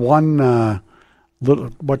 there was one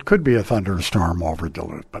what could be a thunderstorm over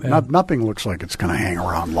Duluth, but nothing looks like it's going to hang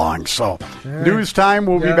around long. So, news time.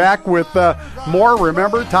 We'll be back with more.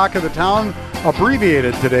 Remember, Talk of the Town,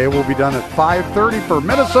 abbreviated today, will be done at 5:30 for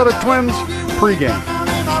Minnesota Twins pregame.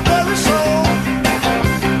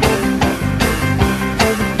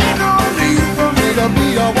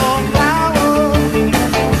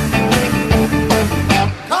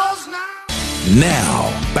 Now,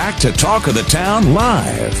 back to Talk of the Town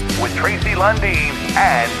live with Tracy Lundeen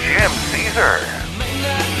and Jim Caesar.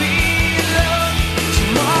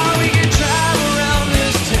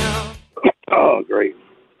 Oh, great.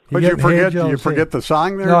 But you forget the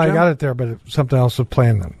song there, No, Jim? I got it there, but something else was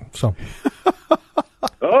playing them. So.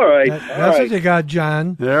 All right. That's what you got,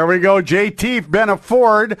 John. There we go. JT, Benna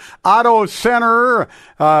Ford, Auto Center,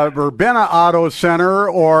 or Benna Auto Center,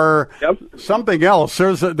 or something else.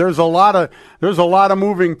 There's a lot of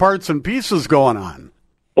moving parts and pieces going on.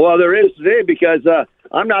 Well, there is today because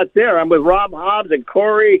I'm not there. I'm with Rob Hobbs and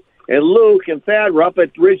Corey and Luke and Thad. We're up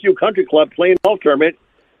at Ridgeview Country Club playing golf tournament,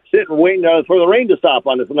 sitting waiting for the rain to stop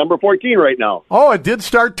on us. Number 14 right now. Oh, it did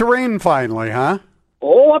start to rain finally, huh?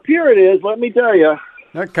 Oh, up here it is. Let me tell you.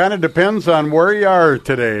 That kind of depends on where you are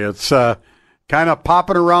today. It's kind of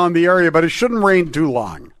popping around the area, but it shouldn't rain too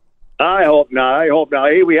long. I hope not.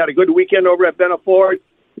 Hey, we had a good weekend over at Benna Ford.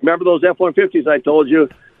 Remember those F-150s I told you?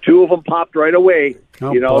 2 of them popped right away.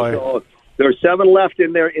 Oh, boy. So there's 7 left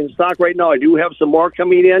in there in stock right now. I do have some more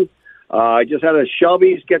coming in. I just had a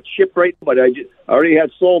Shelby's get shipped right, but I already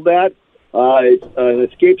had sold that. An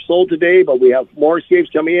Escape sold today, but we have more Escapes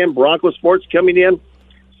coming in. Bronco Sports coming in.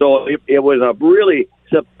 So it was a really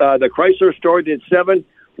the Chrysler store did 7,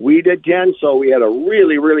 we did 10. So we had a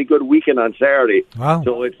really, really good weekend on Saturday. Wow!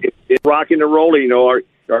 So it's rocking and rolling. Our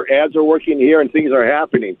ads are working here and things are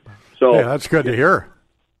happening. So yeah, that's good to hear.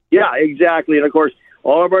 Yeah, exactly. And of course,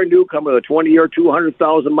 all of our new come with a 20-year,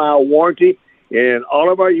 200,000-mile warranty, and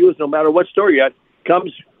all of our used, no matter what store you're at,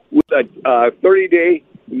 comes with a 30-day,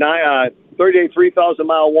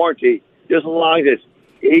 3,000-mile warranty, just as long as it's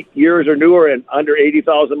 8 years or newer and under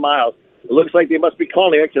 80,000 miles. It looks like they must be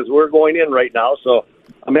calling it because we're going in right now. So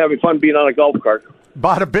I'm having fun being on a golf cart.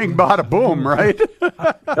 Bada bing, bada boom, right?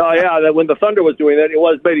 Oh, yeah. When the Thunder was doing that, it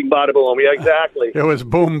was bidding bada boom. Yeah, exactly. It was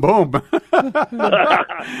boom, boom.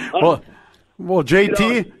 Well,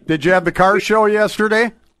 JT, did you have the car show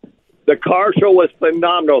yesterday? The car show was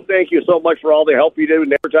phenomenal. Thank you so much for all the help you did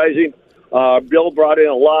with advertising. Bill brought in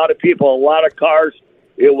a lot of people, a lot of cars.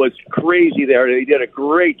 It was crazy there. They did a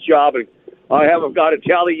great job. And I haven't got a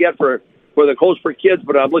tally yet for the Coast for Kids,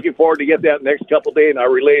 but I'm looking forward to get that next couple of days, and I'll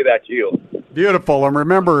relay that to you. Beautiful. And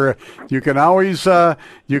remember, you can always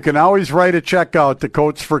write a check out to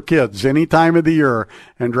Coats for Kids any time of the year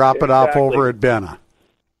and drop it off over at Benna.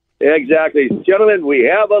 Exactly. Gentlemen, we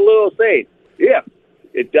have a little saying. If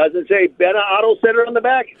it doesn't say Benna Auto Center on the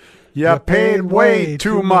back, you paid way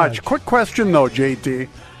too much. Quick question, though, JT.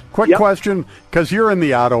 Quick question, because you're in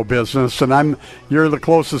the auto business, and you're the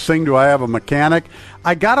closest thing to I have a mechanic.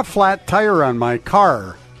 I got a flat tire on my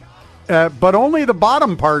car, but only the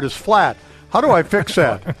bottom part is flat. How do I fix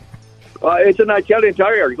that? It's an Italian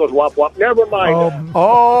tire. He goes, wop, wop. Never mind.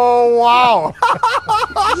 Oh, wow.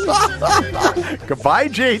 Goodbye,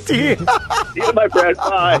 JT. See you, my friend.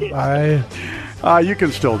 Bye. Bye. You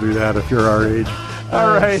can still do that if you're our age. All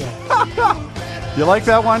right. You like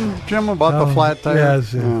that one, Jim, about the flat tire?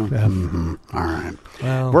 Yes. Yeah. Mm-hmm. All right.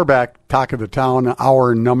 Well, we're back. Talk of the Town,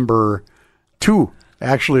 hour number 2.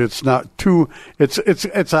 Actually, it's not 2.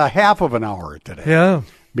 It's a half of an hour today. Yeah.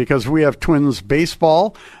 Because we have Twins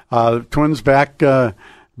baseball. Twins back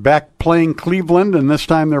playing Cleveland, and this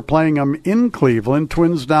time they're playing them in Cleveland.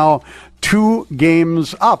 Twins now 2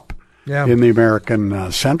 games up in the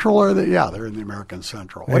American Central. They're in the American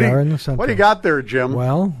Central. They are in the Central. What do you got there, Jim?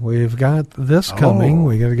 Well, we've got this coming.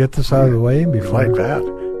 We got to get this out of the way before. Like that.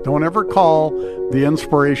 Don't ever call the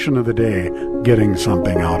inspiration of the day getting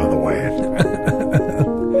something out of the way.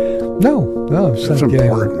 No, it's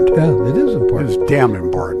important. It is important. It's damn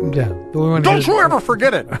important. Yeah. Don't you ever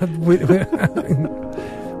forget it.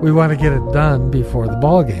 We want to get it done before the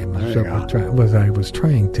ball game. What I was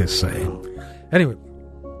trying to say. Anyway,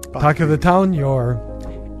 Talk of the Town, your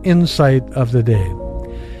insight of the day.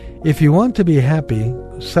 If you want to be happy,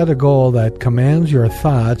 set a goal that commands your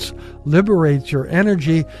thoughts, liberates your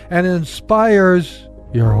energy, and inspires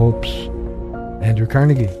your hopes. Andrew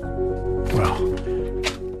Carnegie. Well,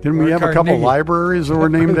 didn't we have a couple libraries that were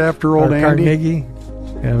named after old Andy? Carnegie?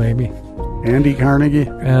 Yeah, maybe. Andy Carnegie?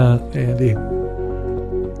 Andy.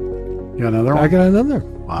 You got another one? I got another.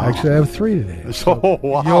 Wow. Actually, I have 3 today. So,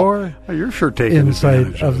 wow. You're sure taking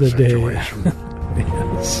insight of the day.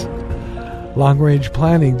 Yes. Long-range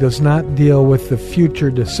planning does not deal with the future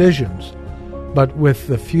decisions, but with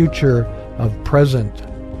the future of present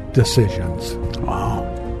decisions. Wow.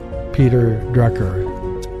 Peter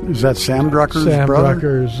Drucker. Is that Sam Drucker's Sam brother?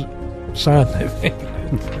 Drucker's son, I think.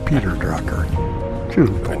 Peter Drucker.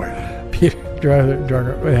 Good boy. Peter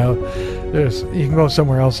Drucker. Well, you can go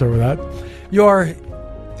somewhere else there with that. Your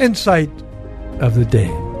insight of the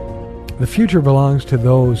day. The future belongs to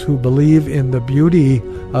those who believe in the beauty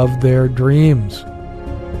of their dreams.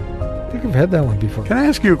 I think I've had that one before. Can I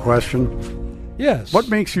ask you a question? Yes. What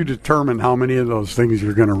makes you determine how many of those things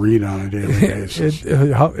you're going to read on a daily basis?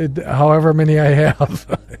 However many I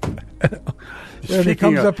have. It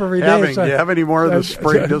comes up every day. Do you have any more of the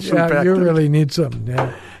spray disinfectant? Yeah, you really need some.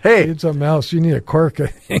 Yeah. Hey. You need something else. You need a cork, I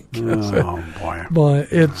think. Oh, boy.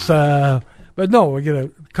 But it's... but no, we get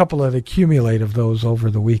a couple that accumulate of those over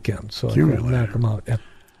the weekend, so I can knock them out. Yeah.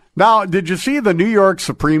 Now, did you see the New York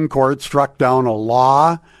Supreme Court struck down a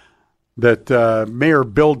law that Mayor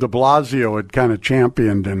Bill de Blasio had kind of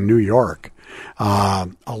championed in New York,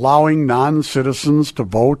 allowing non-citizens to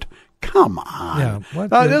vote? Come on.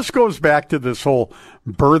 Yeah, this goes back to this whole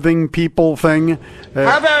birthing people thing.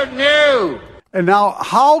 How about new? And now,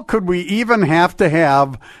 how could we even have to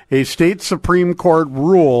have a state Supreme Court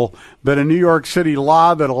rule that a New York City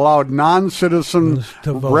law that allowed non-citizen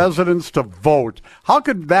residents to vote? How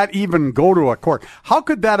could that even go to a court? How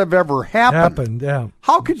could that have ever happened? Yeah.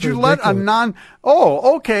 How could you let a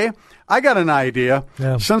Oh, okay. I got an idea.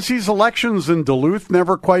 Yeah. Since these elections in Duluth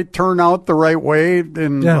never quite turn out the right way,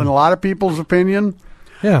 in a lot of people's opinion,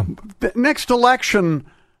 the next election,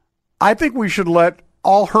 I think we should let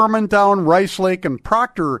all Hermantown, Rice Lake, and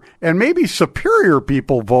Proctor, and maybe Superior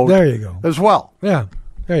people vote. There you go. As well. Yeah,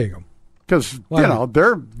 there you go. Because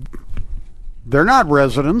they're not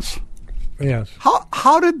residents. Yes.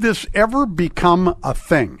 How did this ever become a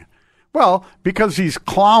thing? Well, because these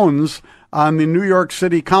clowns on the New York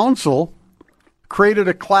City Council created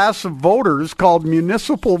a class of voters called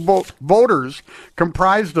municipal voters,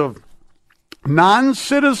 comprised of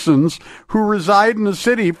non-citizens who reside in the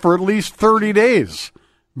city for at least 30 days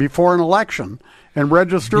before an election and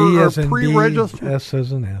register or pre-register. S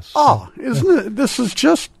as an S. Oh, isn't it? This is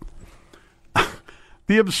just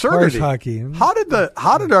the absurdity. Hockey. How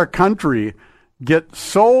did our country get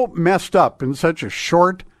so messed up in such a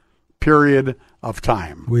short period of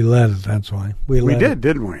time? We let it. That's why we did,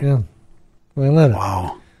 didn't we? Yeah, we let it.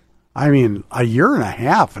 Wow. I mean, a year and a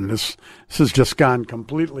half, and this has just gone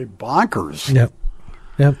completely bonkers. Yep.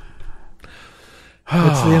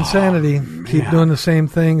 It's the insanity. Keep doing the same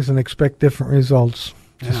things and expect different results.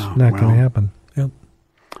 Just not going to happen. Yep.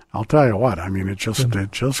 I'll tell you what. I mean, it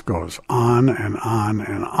just goes on and on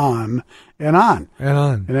and on and on and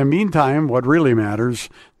on. And in the meantime, what really matters,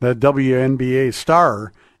 that WNBA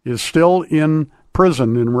star is still in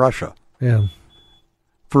prison in Russia. Yeah.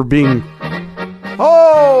 For being.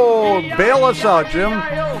 Oh, bail us out, Jim.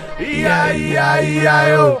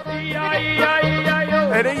 E-I-E-I-E-I-O.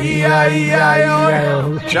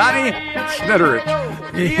 E-I-E-I-E-I-O. Johnny Snitterich.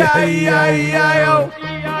 E-I-E-I-E-I-O.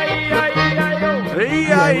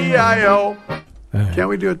 E-I-E-I-O. Can't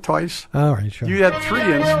we do it twice? All right, sure. You had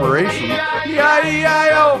 3 inspirations.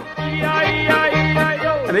 E-I-E-I-O.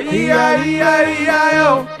 And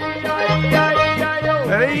E-I-E-I-E-I-O.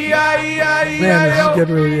 And E-I-E-I-E-I-O. Man, this is good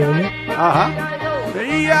radio, isn't it? Uh-huh.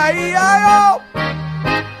 E-I-E-I-O.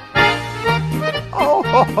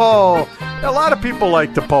 Oh. A lot of people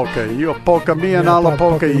like the polka. You polka me and I'll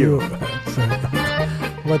polka you.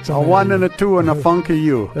 What's a 1 and a 2 and a funky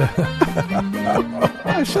you.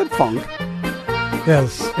 I said funk.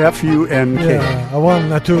 Yes. F-U-N-K. Yeah, a 1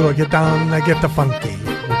 and a 2, I get down, I get the funky.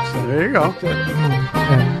 There you go.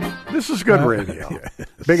 This is good radio.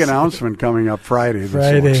 Big announcement coming up Friday. This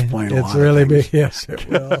will explain a lot. It's really big. Yes, it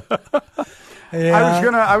will. Yeah.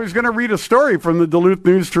 I was gonna read a story from the Duluth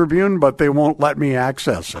News Tribune, but they won't let me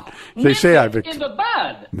access it. They say I've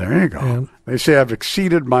there you go. Yeah. They say I've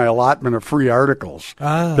exceeded my allotment of free articles.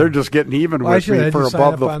 They're just getting even with me for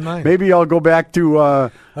above the. Maybe I'll go back to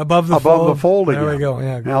above the fold again. There we go.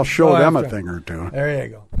 Yeah, and I'll show them a thing or two. There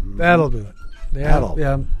you go. That'll do it.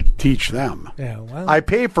 That'll teach them. Yeah, well, I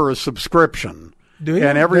pay for a subscription. Do you?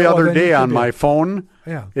 And every other day on my phone,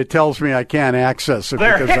 it tells me I can't access it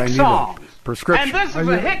because I need a prescription. And this is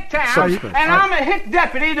a hick town, and I'm a hick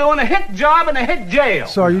deputy doing a hick job in a hick jail.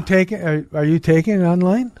 So are you taking it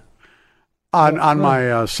online? On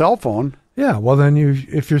my cell phone. Yeah. Well, then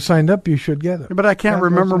if you're signed up, you should get it. But I can't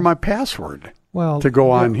remember my password. Well, to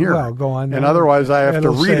go on here. Well, go on. And otherwise, I have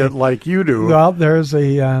to read it like you do. Well, there's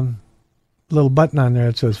a little button on there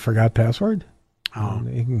that says "Forgot password." Oh.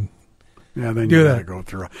 You can. Yeah, then you got to go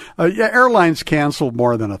through. Airlines canceled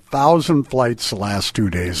more than 1,000 flights the last 2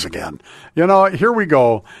 days again. You know, here we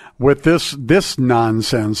go with this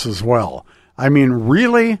nonsense as well. I mean,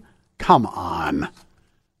 really? Come on.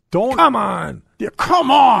 Come on. Yeah, come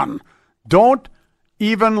on. Don't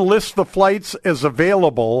even list the flights as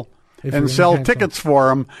available and sell tickets for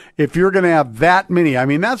them if you're going to have that many. I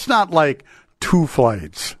mean, that's not like 2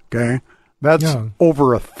 flights, okay? That's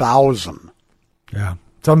over 1,000. Yeah,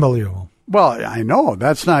 it's unbelievable. Well, I know.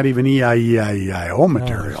 That's not even E-I-E-I-E-I-O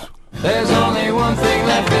material. There's only one thing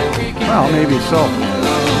left that we can Well, maybe so.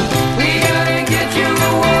 We gotta get you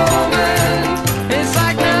a woman. It's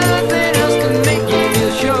like nothing else can make you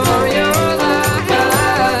feel sure you're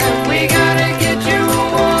alive. We gotta get you a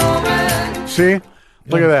woman. See?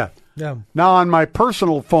 Look at that. Yeah. Now on my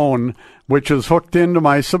personal phone, which is hooked into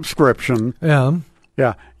my subscription. Yeah.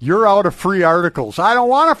 You're out of free articles. I don't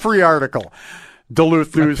want a free article.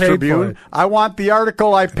 Duluth News Tribune. I want the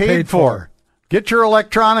article I paid for. Get your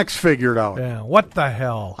electronics figured out. Yeah, what the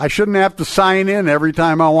hell? I shouldn't have to sign in every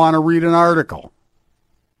time I want to read an article.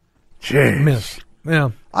 Jeez.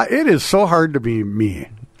 Yeah. It is so hard to be me.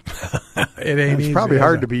 It ain't It's probably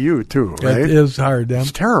hard to be you, too, right? It is hard, Dan.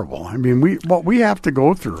 It's terrible. I mean, what we have to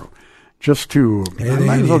go through just to... I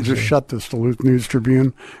might as well just shut this Duluth News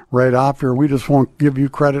Tribune right off here. We just won't give you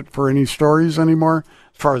credit for any stories anymore.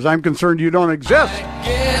 As far as I'm concerned, you don't exist. I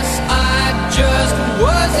guess I just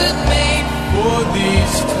wasn't made for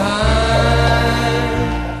these times.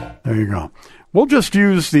 There you go. We'll just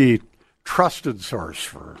use the trusted source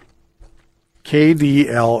for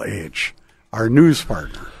KDLH, our news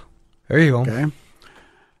partner. There you go. Okay.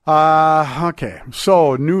 Okay.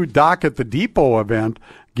 So, new Dock at the Depot event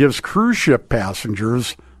gives cruise ship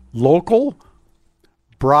passengers local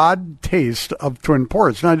broad taste of Twin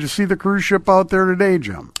Ports. Now, did you see the cruise ship out there today,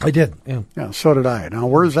 Jim? I did. Yeah. Yeah, so did I. Now,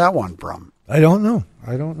 where's that one from? I don't know.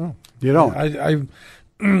 You don't? I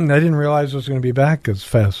didn't realize it was going to be back as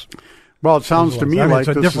fast. Well, it sounds to me like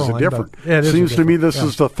this is a different. It seems to me this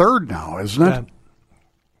is the third now, isn't it?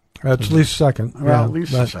 At least second. Well, at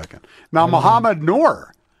least a second. Now, Mohammed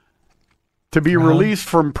Noor, to be released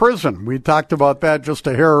from prison. We talked about that just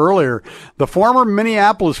a hair earlier. The former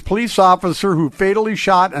Minneapolis police officer who fatally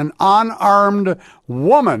shot an unarmed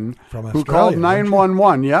woman who called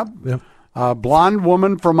 911. Yep. a blonde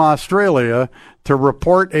woman from Australia, to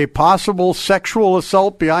report a possible sexual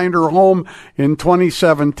assault behind her home in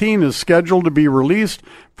 2017, is scheduled to be released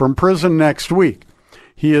from prison next week.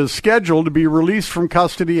 He is scheduled to be released from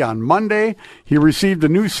custody on Monday. He received a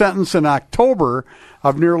new sentence in October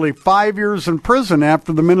of nearly 5 years in prison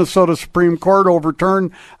after the Minnesota Supreme Court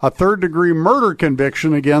overturned a third-degree murder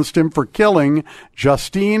conviction against him for killing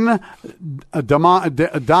Justine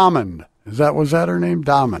Damond. Was that her name?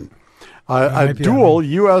 Damond. A dual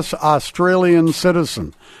U.S.-Australian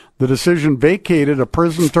citizen. The decision vacated a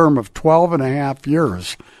prison term of 12 and a half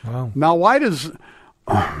years. Wow. Now, why does...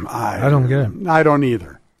 I don't get it. I don't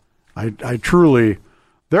either. I truly...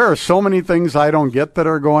 There are so many things I don't get that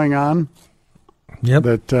are going on. Yep.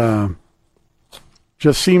 That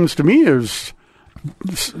just seems to me there's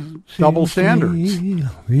double standards.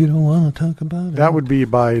 We don't want to talk about it. That would be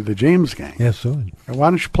by the James Gang. Yes, it would. Why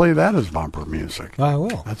don't you play that as bumper music? I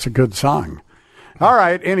will. That's a good song. All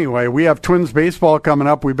right, anyway, we have Twins baseball coming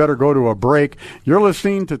up. We better go to a break. You're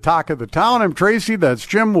listening to Talk of the Town. I'm Tracy. That's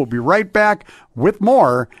Jim. We'll be right back with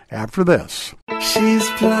more after this. She's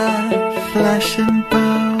blood, flesh and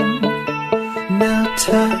bone, no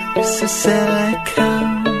touch,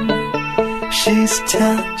 silicone. She's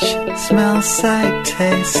touch, smell, sight,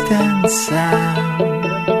 taste, and sound.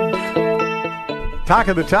 Talk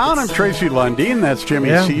of the Town. I'm Tracy Lundeen. That's Jimmy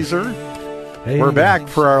Caesar. Hey. We're back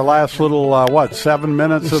for our last little, 7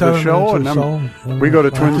 minutes of the show, and then we go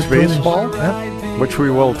to Twins baseball, which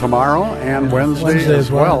we will tomorrow and Wednesday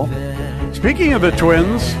as well. Speaking of the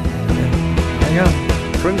Twins,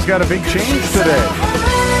 Twins got a big change today.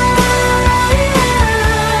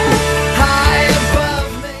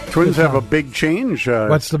 Twins have a big change.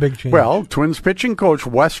 What's the big change? Well, Twins pitching coach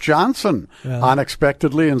Wes Johnson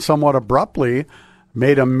unexpectedly and somewhat abruptly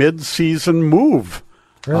made a mid-season move.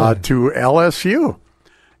 Really? To LSU.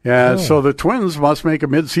 So the Twins must make a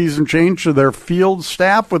midseason change to their field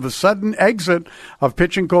staff with a sudden exit of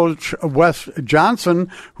pitching coach Wes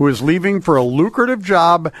Johnson, who is leaving for a lucrative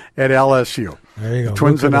job at LSU. There you go. The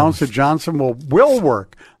Twins announced that Johnson will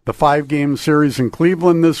work the 5-game series in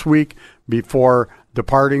Cleveland this week before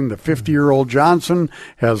departing. The 50-year-old Johnson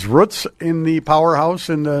has roots in the powerhouse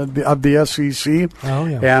of the SEC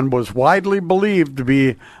and was widely believed to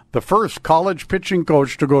be the first college pitching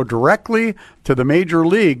coach to go directly to the major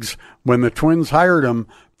leagues when the Twins hired him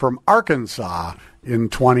from Arkansas in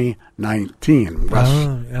 2019.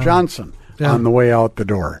 Wes Johnson on the way out the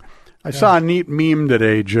door. I saw a neat meme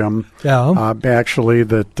today, Jim, actually,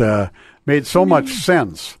 that made so much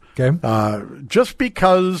sense. Okay. Just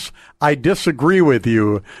because I disagree with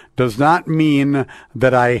you does not mean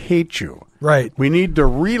that I hate you. Right. We need to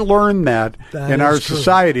relearn that in our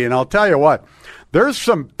society. And I'll tell you what. There's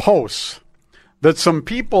some posts that some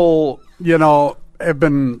people, have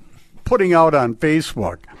been putting out on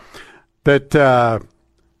Facebook that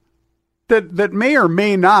that may or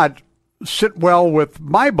may not sit well with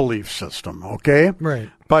my belief system. Okay, right.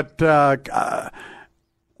 But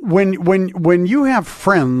when you have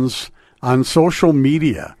friends on social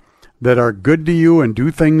media that are good to you and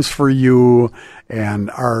do things for you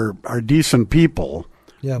and are decent people,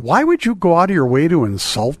 why would you go out of your way to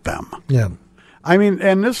insult them? Yeah. I mean,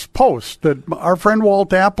 and this post that our friend Walt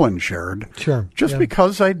Applin shared, just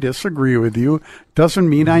because I disagree with you doesn't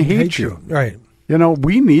mean I hate you. Right.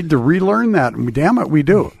 We need to relearn that, and damn it, we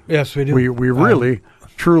do. Yes, we do. We really,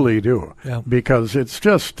 truly do. Yeah. Because it's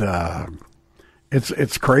just,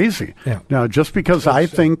 it's crazy. Yeah. Now, just because I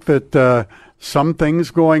think that some things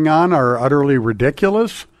going on are utterly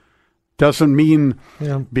ridiculous doesn't mean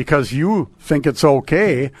because you think it's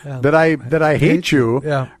okay that I hate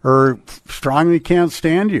you or strongly can't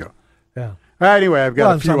stand you. Yeah. Anyway, I've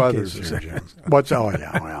got a few others here, Jim.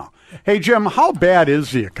 Hey, Jim, how bad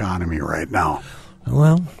is the economy right now?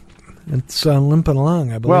 Well, it's limping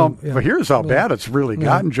along, I believe. Well, but here's how bad it's really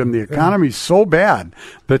gotten, Jim. The economy's so bad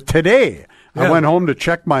that today I went home to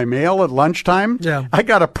check my mail at lunchtime. Yeah. I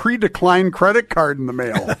got a pre-declined credit card in the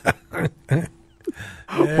mail.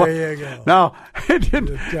 There you go. Now,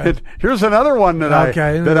 here's another one that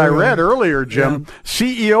I read earlier, Jim. Yeah.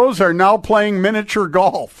 CEOs are now playing miniature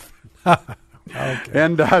golf.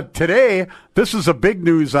 And today, this is a big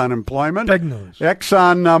news on employment. Big news.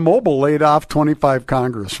 ExxonMobil laid off 25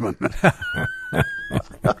 congressmen.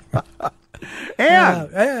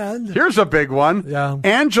 And here's a big one. Yeah.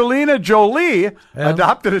 Angelina Jolie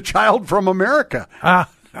adopted a child from America.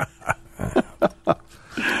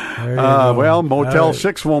 Motel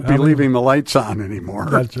 6 won't be leaving the lights on anymore.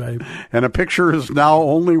 That's right. And a picture is now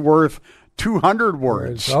only worth 200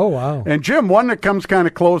 words. Oh, wow. And, Jim, one that comes kind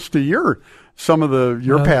of close to your some of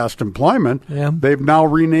your past employment, Yeah. they've now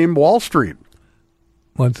renamed Wall Street.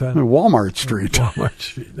 What's that? Walmart Street. Walmart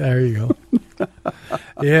Street. There you go.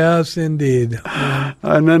 Yes, indeed. Yeah.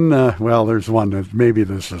 And then, there's one that maybe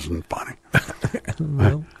this isn't funny.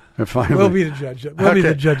 Well, Finally, we'll be the judge. We'll be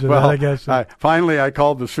the judge of that, I guess. Finally, I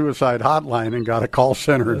called the suicide hotline and got a call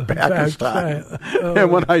center in Pakistan.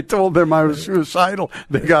 And when I told them I was suicidal,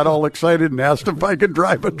 they got all excited and asked if I could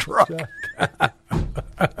drive a truck.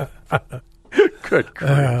 Good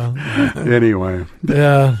grief. Anyway.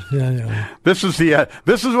 Yeah. This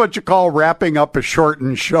is what you call wrapping up a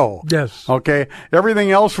shortened show. Yes. Okay.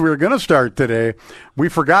 Everything else we were going to start today, we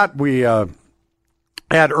forgot we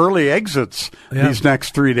had early exits these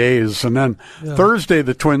next 3 days, and then Thursday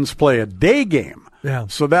the Twins play a day game. Yeah.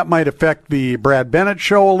 So that might affect the Brad Bennett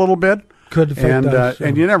show a little bit. Could affect us.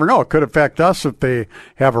 And you never know. It could affect us if they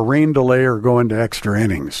have a rain delay or go into extra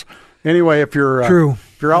innings. Anyway, if you're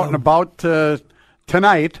out and about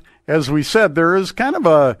tonight, as we said, there is kind of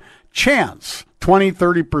a chance,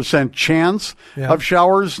 20-30% chance of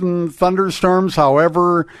showers and thunderstorms.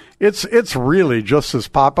 However, it's really just this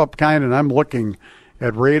pop-up kind, and I'm looking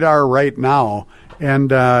at radar right now,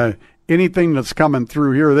 and anything that's coming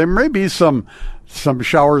through here, there may be some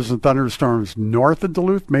showers and thunderstorms north of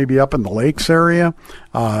Duluth, maybe up in the lakes area,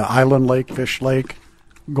 Island Lake, Fish Lake,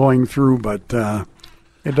 going through, but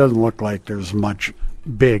it doesn't look like there's much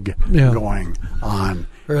big going on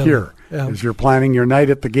here. Yeah. As you're planning your night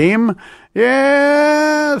at the game,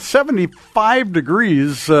 75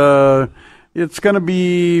 degrees. It's going to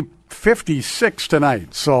be 56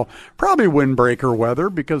 tonight, so probably windbreaker weather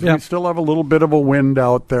because we still have a little bit of a wind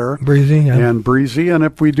out there, breezy. And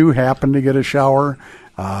if we do happen to get a shower,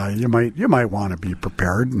 you might want to be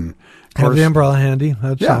prepared and have the umbrella handy.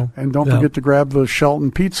 That's all. And don't forget to grab the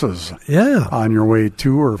Shelton pizzas. On your way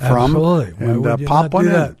to or from. Absolutely. And pop one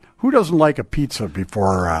in. Who doesn't like a pizza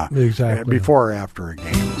before or after a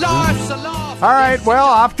game? All right, well,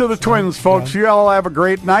 off to the Twins, folks. You all have a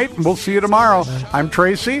great night, and we'll see you tomorrow. I'm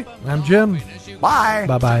Tracy. I'm Jim. Bye.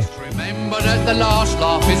 Bye-bye. Remember that the last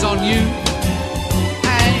laugh is on you.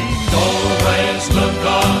 And always look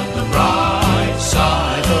on